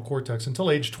prefrontal cortex,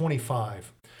 until age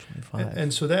 25.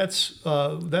 And so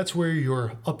that's where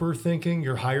your upper thinking,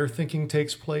 your higher thinking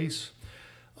takes place.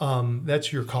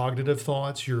 That's your cognitive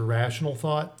thoughts, your rational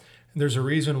thought. And there's a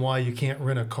reason why you can't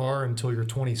rent a car until you're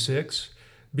 26,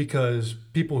 because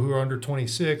people who are under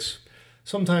 26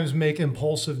 sometimes make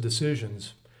impulsive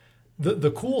decisions.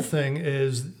 The cool thing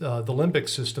is the limbic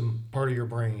system part of your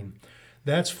brain.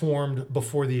 That's formed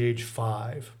before the age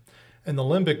 5. And the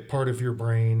limbic part of your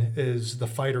brain is the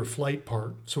fight or flight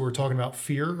part. So we're talking about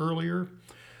fear earlier.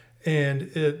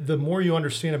 And the more you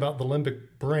understand about the limbic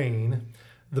brain,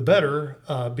 the better,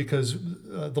 because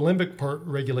the limbic part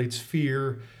regulates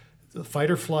fear, the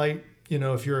fight or flight.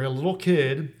 If you're a little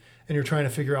kid and you're trying to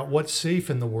figure out what's safe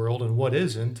in the world and what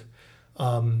isn't,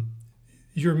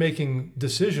 you're making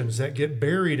decisions that get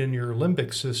buried in your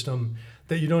limbic system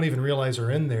that you don't even realize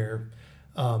are in there.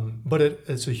 But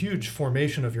it's a huge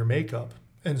formation of your makeup.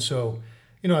 And so,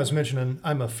 as mentioned,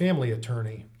 I'm a family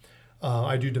attorney.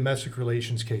 I do domestic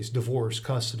relations case, divorce,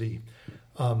 custody.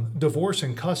 Divorce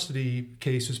and custody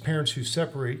cases, parents who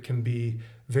separate, can be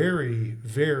very,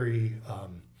 very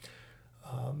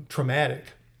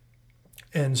traumatic.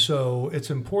 And so it's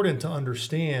important to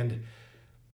understand,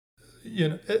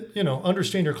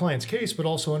 understand your client's case, but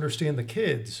also understand the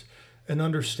kids and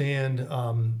understand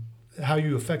how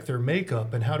you affect their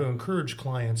makeup and how to encourage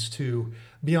clients to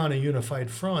be on a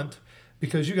unified front.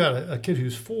 Because you got a kid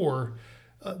who's 4,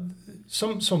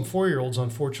 some 4-year-olds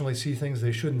unfortunately see things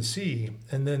they shouldn't see,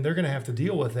 and then they're going to have to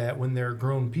deal with that when they're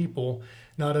grown people,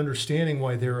 not understanding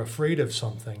why they're afraid of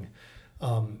something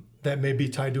that may be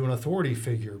tied to an authority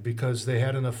figure, because they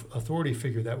had an authority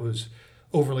figure that was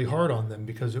overly hard on them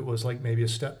because it was like maybe a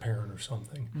step parent or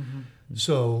something.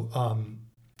 So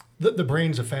the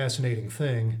brain's a fascinating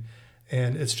thing,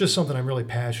 and it's just something I'm really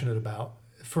passionate about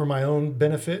for my own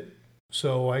benefit,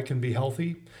 so I can be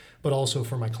healthy, but also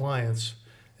for my clients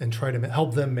and try to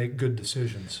help them make good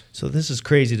decisions. So this is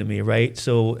crazy to me, right?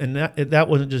 So, and that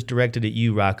wasn't just directed at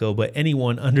you, Rocco, but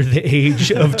anyone under the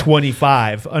age of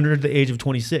 25, under the age of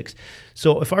 26.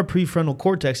 So if our prefrontal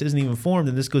cortex isn't even formed,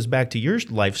 and this goes back to your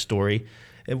life story,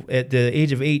 at the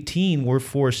age of 18, we're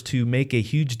forced to make a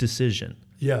huge decision.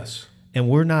 Yes. And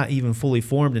we're not even fully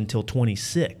formed until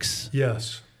 26.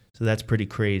 Yes. So that's pretty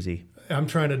crazy. I'm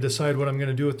trying to decide what I'm going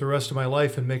to do with the rest of my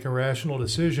life and make a rational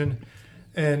decision.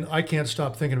 And I can't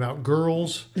stop thinking about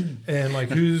girls and like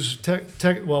who's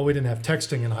well, we didn't have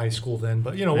texting in high school then,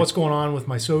 but what's going on with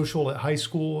my social at high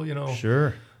school,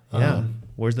 Sure. Yeah.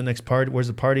 Where's the next party? Where's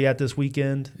the party at this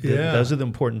weekend? Yeah. Those are the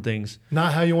important things.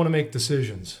 Not how you want to make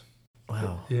decisions.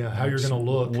 Wow. Yeah. How you're going to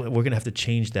look. We're going to have to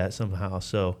change that somehow.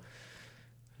 So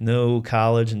no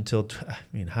college until,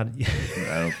 how do you?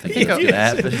 I don't think that's going to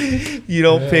happen. You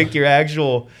don't pick your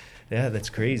actual. Yeah, that's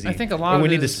crazy. I think a lot of we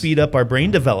it need to is- speed up our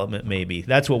brain development, maybe.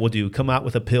 That's what we'll do. Come out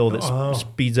with a pill that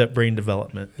speeds up brain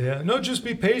development. Yeah. No, just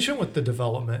be patient with the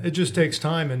development. It just takes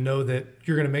time, and know that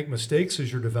you're going to make mistakes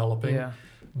as you're developing. Yeah.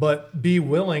 But be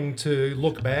willing to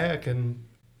look back and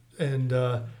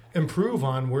improve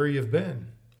on where you've been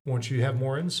once you have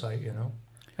more insight,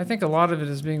 I think a lot of it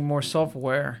is being more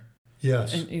self-aware.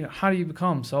 Yes. And how do you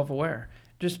become self-aware?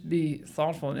 Just be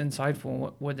thoughtful and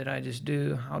insightful. What did I just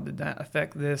do? How did that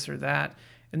affect this or that?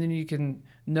 And then you can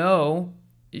know,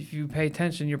 if you pay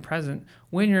attention, you're present.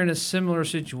 When you're in a similar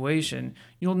situation,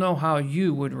 you'll know how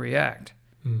you would react.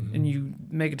 And you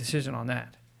make a decision on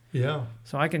that. Yeah.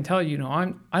 So I can tell you,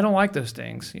 I don't like those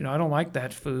things. I don't like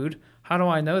that food. How do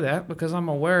I know that? Because I'm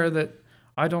aware that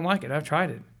I don't like it. I've tried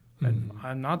it. And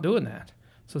I'm not doing that.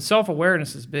 So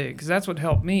self-awareness is big because that's what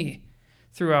helped me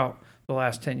throughout the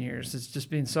last 10 years. It's just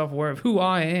being self-aware of who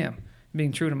I am,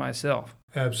 being true to myself.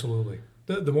 Absolutely.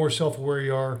 The more self-aware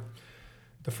you are,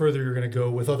 the further you're going to go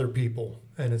with other people.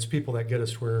 And it's people that get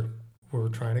us where we're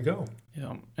trying to go.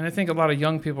 And I think a lot of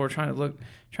young people are trying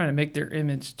to make their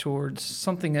image towards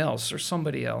something else or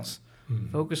somebody else.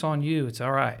 Focus on you. It's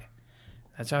all right.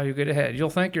 That's how you get ahead. You'll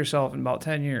thank yourself in about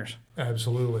 10 years.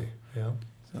 Absolutely. Yeah.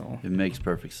 So It makes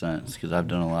perfect sense because I've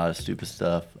done a lot of stupid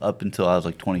stuff up until I was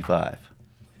like 25.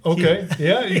 Okay.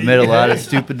 Yeah. I made a lot of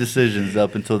stupid decisions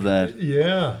up until then.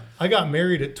 Yeah. I got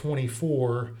married at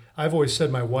 24. I've always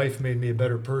said my wife made me a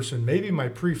better person. Maybe my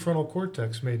prefrontal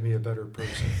cortex made me a better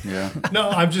person. Yeah. No,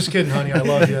 I'm just kidding, honey. I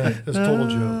love you. It's a total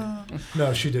joke.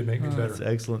 No, she did make me better. That's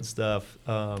excellent stuff.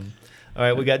 All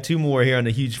right, we got two more here on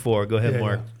the huge four. Go ahead, Yeah,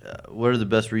 Mark. What are the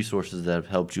best resources that have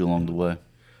helped you along the way?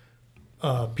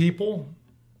 People.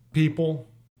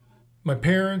 My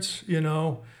parents,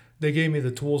 they gave me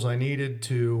the tools I needed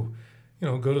to,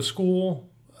 go to school,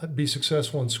 be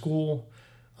successful in school.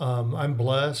 I'm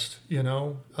blessed,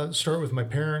 start with my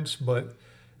parents, but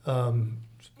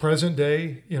present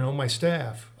day, my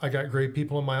staff. I got great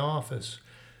people in my office.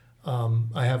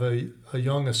 I have a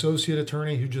young associate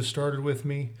attorney who just started with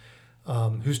me,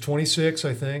 who's 26,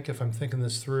 I think, if I'm thinking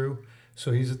this through.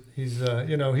 So he's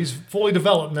fully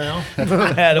developed now.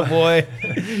 Attaboy.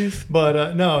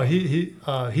 But no,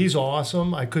 he's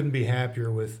awesome. I couldn't be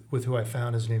happier with who I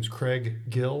found. His name's Craig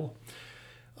Gill.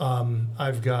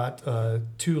 I've got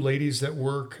two ladies that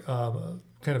work kind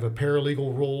of a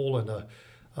paralegal role and a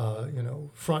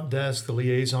front desk, the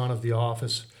liaison of the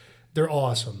office. They're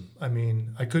awesome. I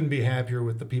mean, I couldn't be happier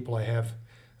with the people I have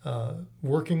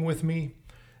working with me,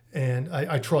 and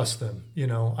I trust them.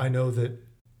 I know that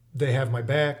they have my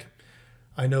back.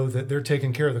 I know that they're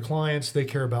taking care of the clients. They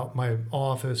care about my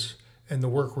office and the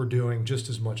work we're doing just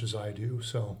as much as I do.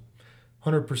 So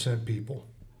 100% people.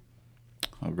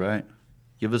 All right.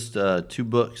 Give us 2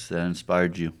 books that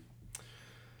inspired you.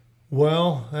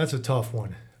 Well, that's a tough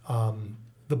one.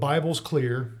 The Bible's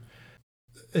clear.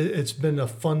 It's been a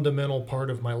fundamental part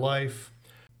of my life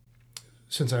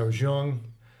since I was young.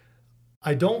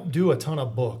 I don't do a ton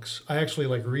of books. I actually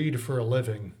read for a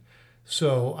living.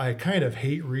 So I kind of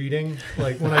hate reading.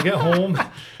 When I get home,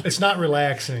 it's not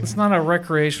relaxing. it's not a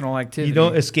recreational activity. You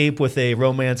don't escape with a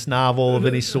romance novel of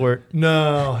any sort?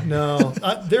 No.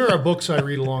 There are books I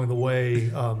read along the way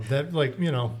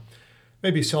that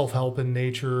maybe self-help in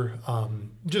nature,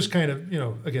 just kind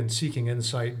of, again, seeking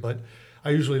insight, but I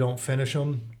usually don't finish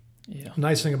them. Yeah.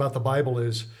 Nice thing about the Bible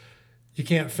is you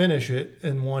can't finish it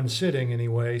in one sitting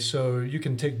anyway, so you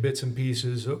can take bits and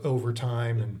pieces over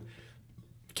time and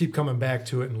keep coming back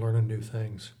to it and learning new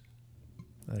things.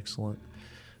 Excellent.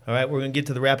 All right, we're going to get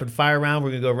to the rapid fire round.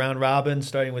 We're going to go round robin,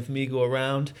 starting with me, go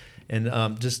around,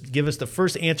 and just give us the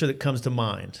first answer that comes to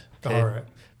mind. Okay? All right.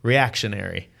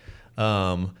 Reactionary.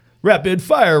 Rapid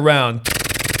fire round.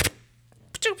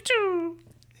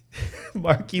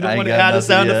 Mark, you don't I want to got add a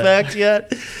sound nothing effect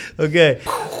yet? Okay,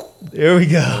 there we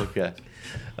go. Okay.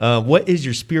 What is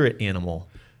your spirit animal?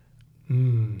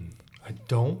 I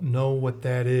don't know what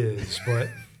that is, but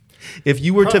If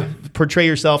you were to portray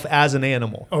yourself as an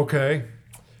animal. okay.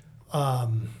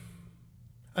 An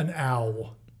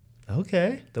owl.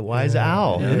 Okay, the wise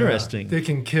owl. Yeah. Interesting. They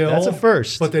can kill. That's a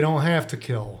first. But they don't have to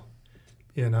kill,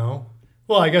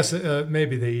 Well, I guess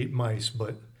maybe they eat mice,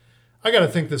 but I got to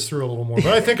think this through a little more.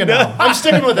 But I think an owl. I'm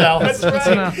sticking with owl. That's right.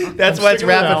 That's I'm why it's sticking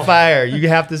with rapid owl. fire. You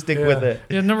have to stick with it.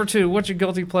 Yeah, number 2, what's your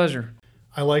guilty pleasure?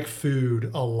 I like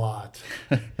food a lot.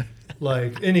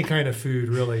 Like any kind of food,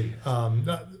 really.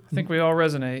 I think we all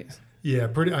resonate. Yeah,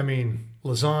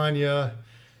 lasagna,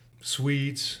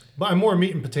 sweets. But I'm more a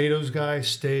meat and potatoes guy,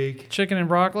 steak, Chicken and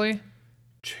broccoli?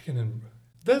 chicken, and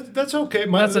that's okay.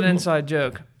 That's an inside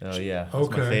joke. Oh, yeah. That's my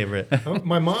Okay. favorite.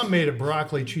 My mom made a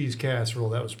broccoli cheese casserole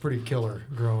that was pretty killer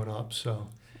growing up. So,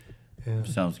 yeah.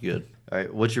 Sounds good. All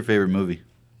right. What's your favorite movie?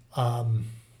 I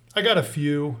got a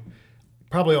few.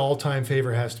 Probably all-time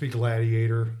favorite has to be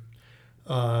Gladiator.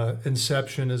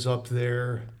 Inception is up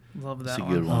there. Love that That's a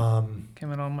one. good one.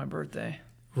 Came out on my birthday.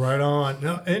 Right on.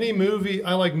 Now, any movie,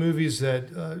 I like movies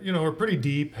that, are pretty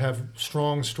deep, have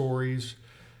strong stories,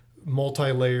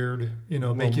 multi-layered,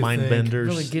 make you Mind think. benders.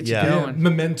 Really gets you yeah. Yeah, going.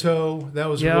 Memento, that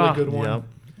was a Yeah. really good one. Yep.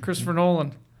 Christopher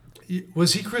Nolan.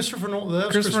 Was he Christopher Nolan? That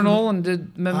was Christopher Nolan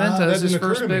did Memento that as his didn't occur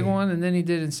first to big me. one, and then he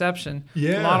did Inception.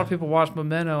 Yeah. A lot of people watched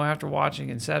Memento after watching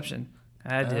Inception.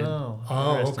 I did. Oh,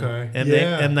 interesting. okay.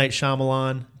 M. Night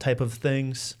Shyamalan type of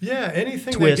things. Yeah,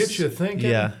 anything Twists. that gets you thinking.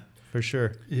 Yeah, for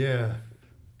sure. Yeah.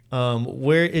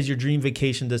 Where is your dream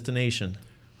vacation destination?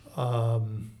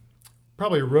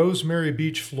 Probably Rosemary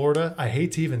Beach, Florida. I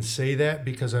hate to even say that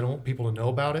because I don't want people to know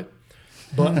about it,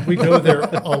 but we go there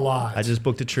a lot. I just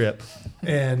booked a trip.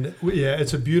 And yeah,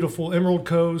 it's a beautiful Emerald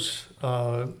Coast,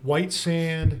 white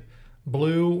sand,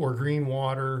 blue or green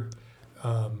water.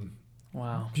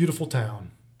 Wow. Beautiful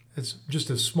town. It's just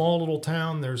a small little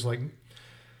town. There's like,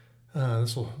 I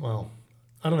don't know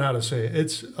how to say it.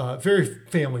 It's very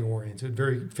family oriented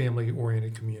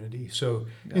community. So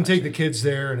you can take the kids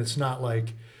there, and it's not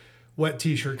like wet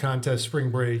T-shirt contest,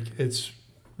 spring break. It's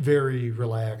very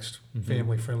relaxed,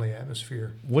 family friendly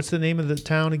atmosphere. What's the name of the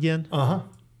town again?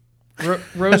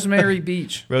 Rosemary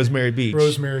Beach. Rosemary Beach.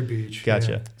 Rosemary Beach.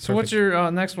 Gotcha. Yeah. So what's your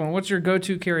next one? What's your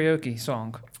go-to karaoke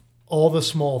song? All the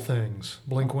Small Things,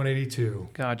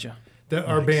 Blink-182. Gotcha.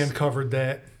 Our band covered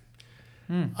that.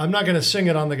 I'm not going to sing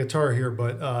it on the guitar here,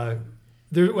 but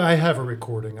I have a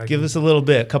recording. Give us a little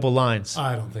bit, a couple lines.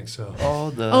 I don't think so.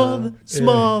 All the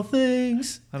small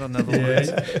things. I don't know the words.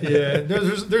 Yeah.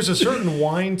 There's a certain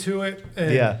whine to it,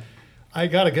 and Yeah. I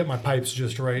got to get my pipes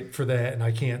just right for that, and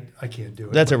I can't do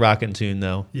it. That's a rockin' tune,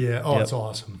 though. Yeah. Oh, Yep. it's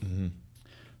awesome.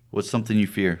 What's something you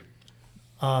fear?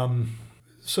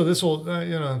 So this will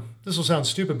sound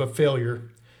stupid, but failure.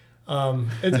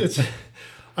 It's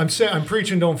I'm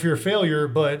preaching don't fear failure,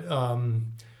 but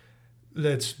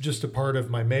that's just a part of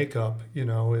my makeup.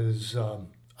 Is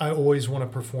I always want to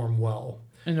perform well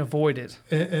And avoid it.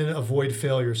 and avoid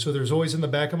failure. So there's always in the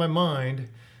back of my mind,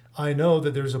 I know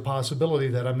that there's a possibility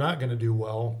that I'm not going to do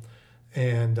well,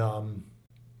 and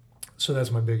so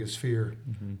that's my biggest fear: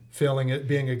 failing at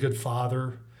being a good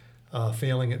father.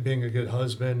 Failing at being a good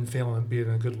husband, failing at being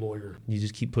a good lawyer. You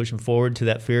just keep pushing forward till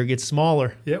that fear gets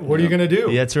smaller. Yeah, what are you going to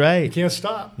do? That's You right. can't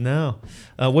stop. No.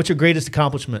 What's your greatest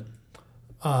accomplishment?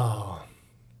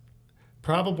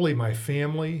 Probably my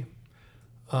family.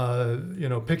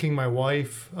 Picking my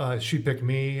wife. She picked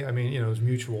me. I mean, it was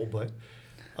mutual, but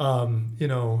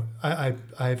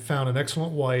I found an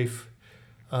excellent wife.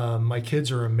 My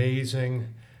kids are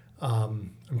amazing.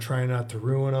 I'm trying not to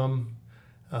ruin them.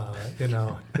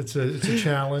 It's a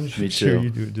challenge. Me Sure, too. you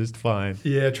do just fine.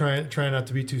 Yeah, trying not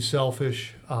to be too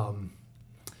selfish.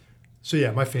 So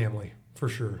yeah, my family for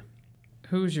sure.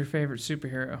 Who's your favorite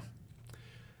superhero?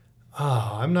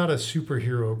 I'm not a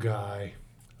superhero guy.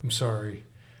 I'm sorry.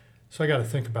 So I got to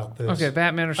think about this. Okay,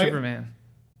 Batman or Superman?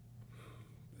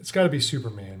 It's got to be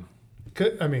Superman.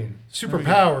 I mean,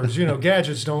 superpowers.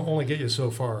 Gadgets don't only get you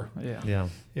so far. Yeah.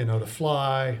 Yeah. To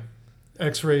fly.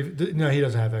 X-ray. No, he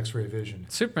doesn't have X-ray vision.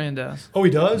 Superman does. Oh,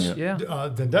 he does? Yeah.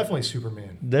 Then definitely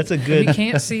Superman. That's a He good.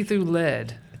 can't see through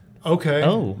lead. Okay.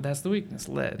 Oh, That's the weakness,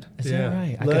 lead. is Yeah. that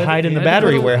right? I Lead could hide in the and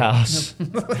battery metal. warehouse.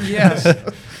 Yes.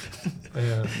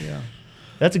 Yeah. Yeah.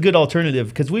 That's a good alternative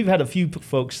because we've had a few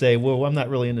folks say, "Well, I'm not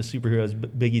really into superheroes."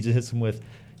 But Biggie just hits them with,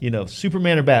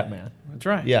 Superman or Batman. That's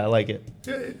right. Yeah, I like it.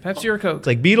 Pepsi or Coke? It's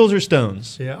like Beatles or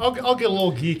Stones. Yeah. I'll get a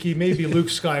little geeky. Maybe Luke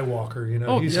Skywalker.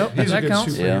 Oh, he's yep, a that good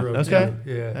counts. superhero. Okay.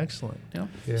 Too. Yeah. Excellent.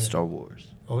 Yeah. Star Wars.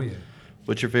 Oh yeah.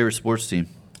 What's your favorite sports team?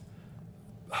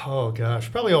 Oh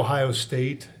gosh, probably Ohio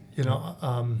State.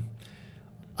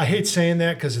 I hate saying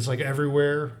that because it's like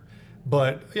everywhere,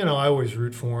 but I always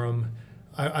root for them.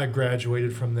 I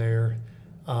graduated from there.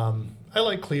 I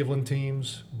like Cleveland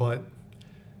teams, but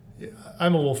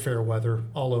I'm a little fair weather.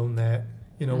 I'll own that.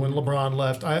 When LeBron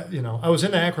left, I was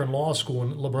in Akron Law School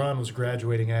and LeBron was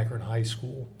graduating Akron High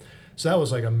School, so that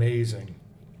was like amazing.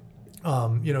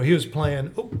 He was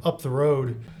playing up the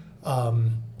road.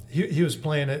 He was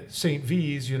playing at St.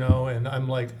 V's, and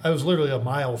I was literally a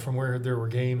mile from where there were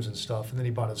games and stuff. And then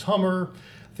he bought his Hummer.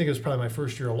 I think it was probably my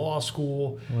first year of law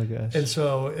school. Oh my gosh.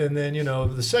 And then,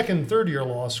 the second, third year of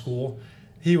law school,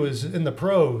 he was in the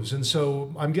pros. And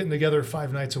so I'm getting together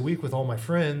 5 nights a week with all my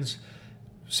friends.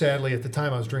 Sadly, at the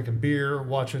time, I was drinking beer,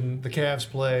 watching the Cavs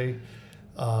play.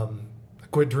 I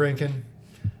quit drinking.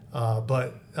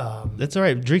 That's all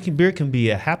right. Drinking beer can be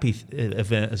a happy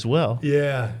event as well.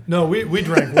 Yeah. No, we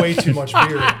drank way too much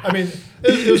beer. I mean,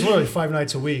 it was literally 5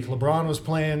 nights a week. LeBron was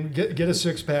playing, get a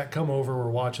 6-pack, come over, we're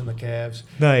watching the Cavs.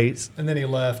 Nice. And then he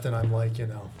left, and I'm like,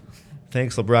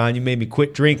 Thanks, LeBron. You made me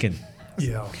quit drinking.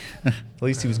 yeah. At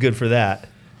least he was good for that.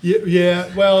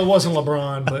 Yeah, well, it wasn't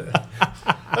LeBron, but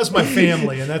that's my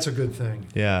family, and that's a good thing.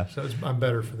 Yeah. So I'm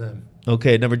better for them.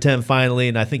 Okay, number 10, finally,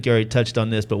 and I think you already touched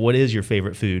on this, but what is your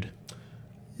favorite food?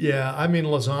 Yeah, I mean,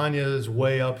 lasagna is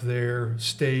way up there.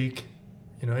 Steak,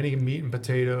 any meat and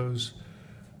potatoes.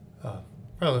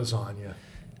 Probably lasagna.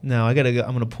 Now, I'm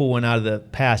going to pull one out of the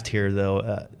past here,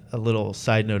 though. a little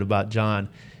side note about John.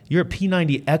 You're a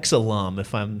P90X alum,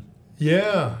 if I'm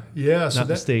Yeah. not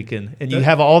mistaken. And you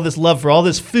have all this love for all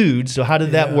this food. So how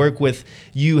did that Yeah. work with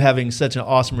you having such an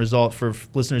awesome result? For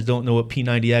listeners who don't know what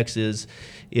P90X is,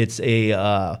 it's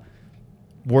a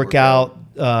workout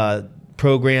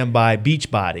program by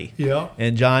Beachbody. Yeah.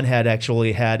 And John had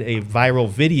actually had a viral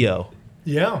video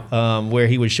Yeah. where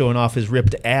he was showing off his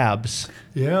ripped abs.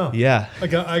 Yeah. Yeah. I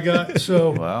got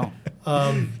so Wow.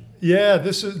 yeah,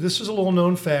 this is a little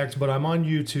known fact, but I'm on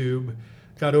YouTube.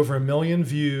 Got over 1 million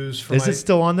views for Is my it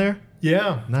still on there?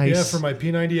 Yeah. Nice. Yeah, for my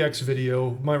P90X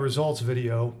video, my results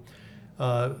video.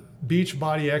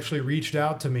 Beachbody actually reached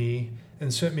out to me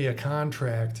and sent me a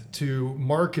contract to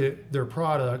market their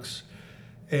products.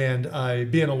 And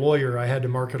being a lawyer, I had to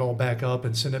mark it all back up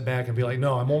and send it back and be like,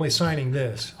 no, I'm only signing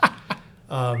this.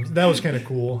 That was kind of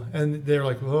cool. And they're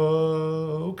like,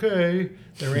 oh, okay.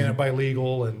 They ran it by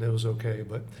legal and it was okay.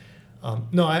 But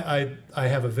no, I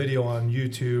have a video on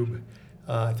YouTube.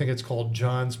 I think it's called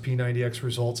John's P90X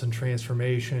Results and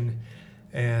Transformation.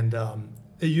 And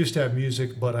it used to have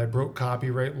music, but I broke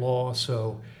copyright law.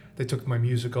 So they took my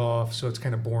music off. So it's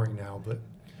kind of boring now. But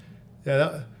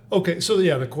yeah. Okay. So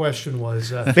yeah, the question was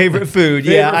Favorite food.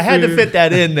 Yeah, Favorite I had to food. fit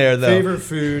that in there, though. favorite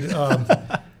food.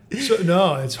 So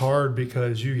no, it's hard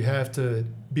because you have to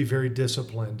be very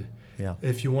disciplined. Yeah.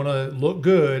 If you want to look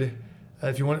good,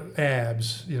 if you want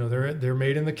abs, they're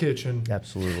made in the kitchen.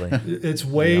 Absolutely. It's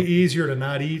way Yep. easier to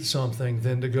not eat something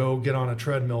than to go get on a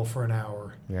treadmill for an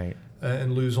hour Right.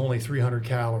 and lose only 300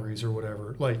 calories or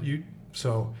whatever.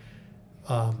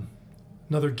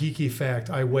 Another geeky fact: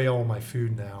 I weigh all my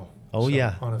food now. Oh,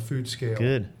 yeah. on a food scale.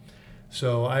 Good.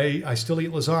 So I still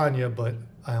eat lasagna, but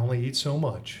I only eat so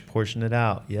much. Portion it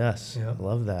out. Yes. Yeah.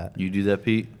 Love that. You do that,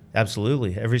 Pete?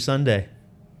 Absolutely. Every Sunday.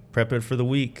 Prep it for the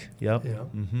week. Yep. Yeah.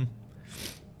 Mm-hmm.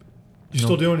 You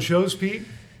still doing shows, Pete?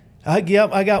 I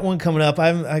got one coming up.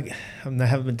 I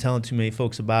haven't been telling too many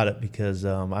folks about it because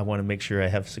I want to make sure I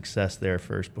have success there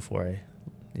first before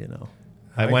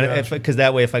I want gotcha. because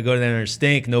that way if I go there and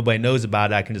stink, nobody knows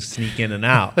about it. I can just sneak in and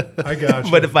out. I got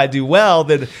you. But if I do well,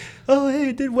 then hey,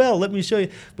 I did well. Let me show you.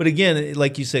 But again,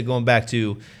 like you said, going back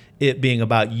to it being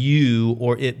about you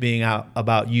or it being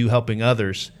about you helping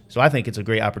others. So I think it's a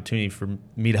great opportunity for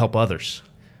me to help others.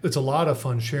 It's a lot of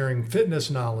fun sharing fitness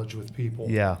knowledge with people.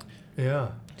 Yeah.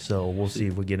 Yeah. So we'll see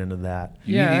if we get into that.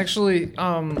 Yeah, actually,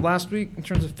 last week in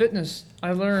terms of fitness,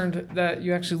 I learned that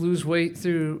you actually lose weight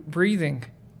through breathing.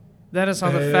 That is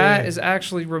how the fat is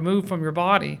actually removed from your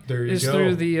body. There you is go.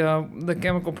 through the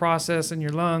chemical process in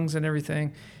your lungs and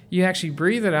everything. You actually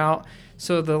breathe it out.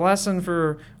 So the lesson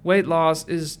for weight loss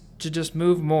is to just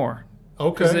move more.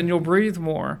 Because Okay. then you'll breathe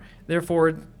more.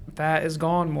 Therefore, fat is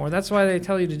gone more. That's why they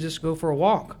tell you to just go for a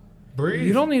walk. Breathe.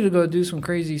 You don't need to go do some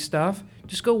crazy stuff.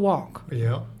 Just go walk.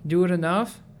 Yeah. Do it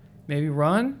enough. Maybe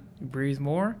run. You breathe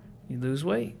more. You lose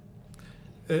weight.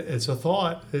 It's a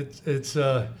thought. It's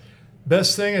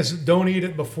best thing is don't eat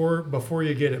it before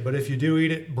you get it. But if you do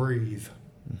eat it, breathe.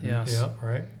 Yes. Yeah.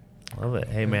 Right. Love it.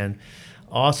 Hey, man.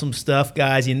 Awesome stuff,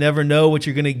 guys. You never know what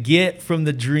you're going to get from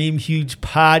the Dream Huge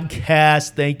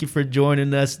podcast. Thank you for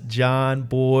joining us, John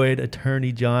Boyd,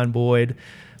 attorney John Boyd.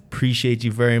 Appreciate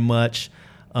you very much.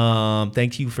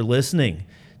 Thank you for listening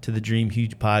to the Dream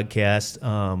Huge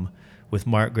podcast with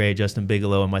Mark Gray, Justin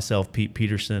Bigelow, and myself, Pete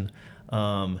Peterson.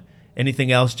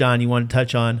 Anything else, John, you want to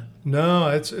touch on? No,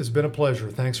 it's been a pleasure.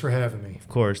 Thanks for having me. Of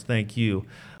course. Thank you.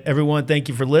 Everyone, thank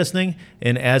you for listening.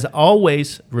 And as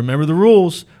always, remember the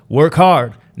rules. Work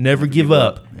hard, never give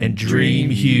up, and dream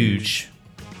huge.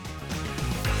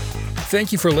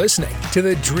 Thank you for listening to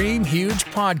the Dream Huge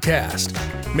podcast.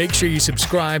 Make sure you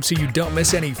subscribe so you don't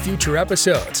miss any future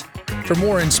episodes. For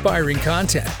more inspiring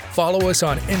content, follow us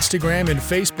on Instagram and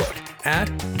Facebook at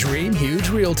Dream Huge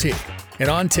Realty and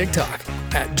on TikTok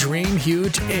at Dream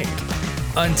Huge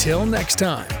Inc. Until next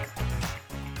time.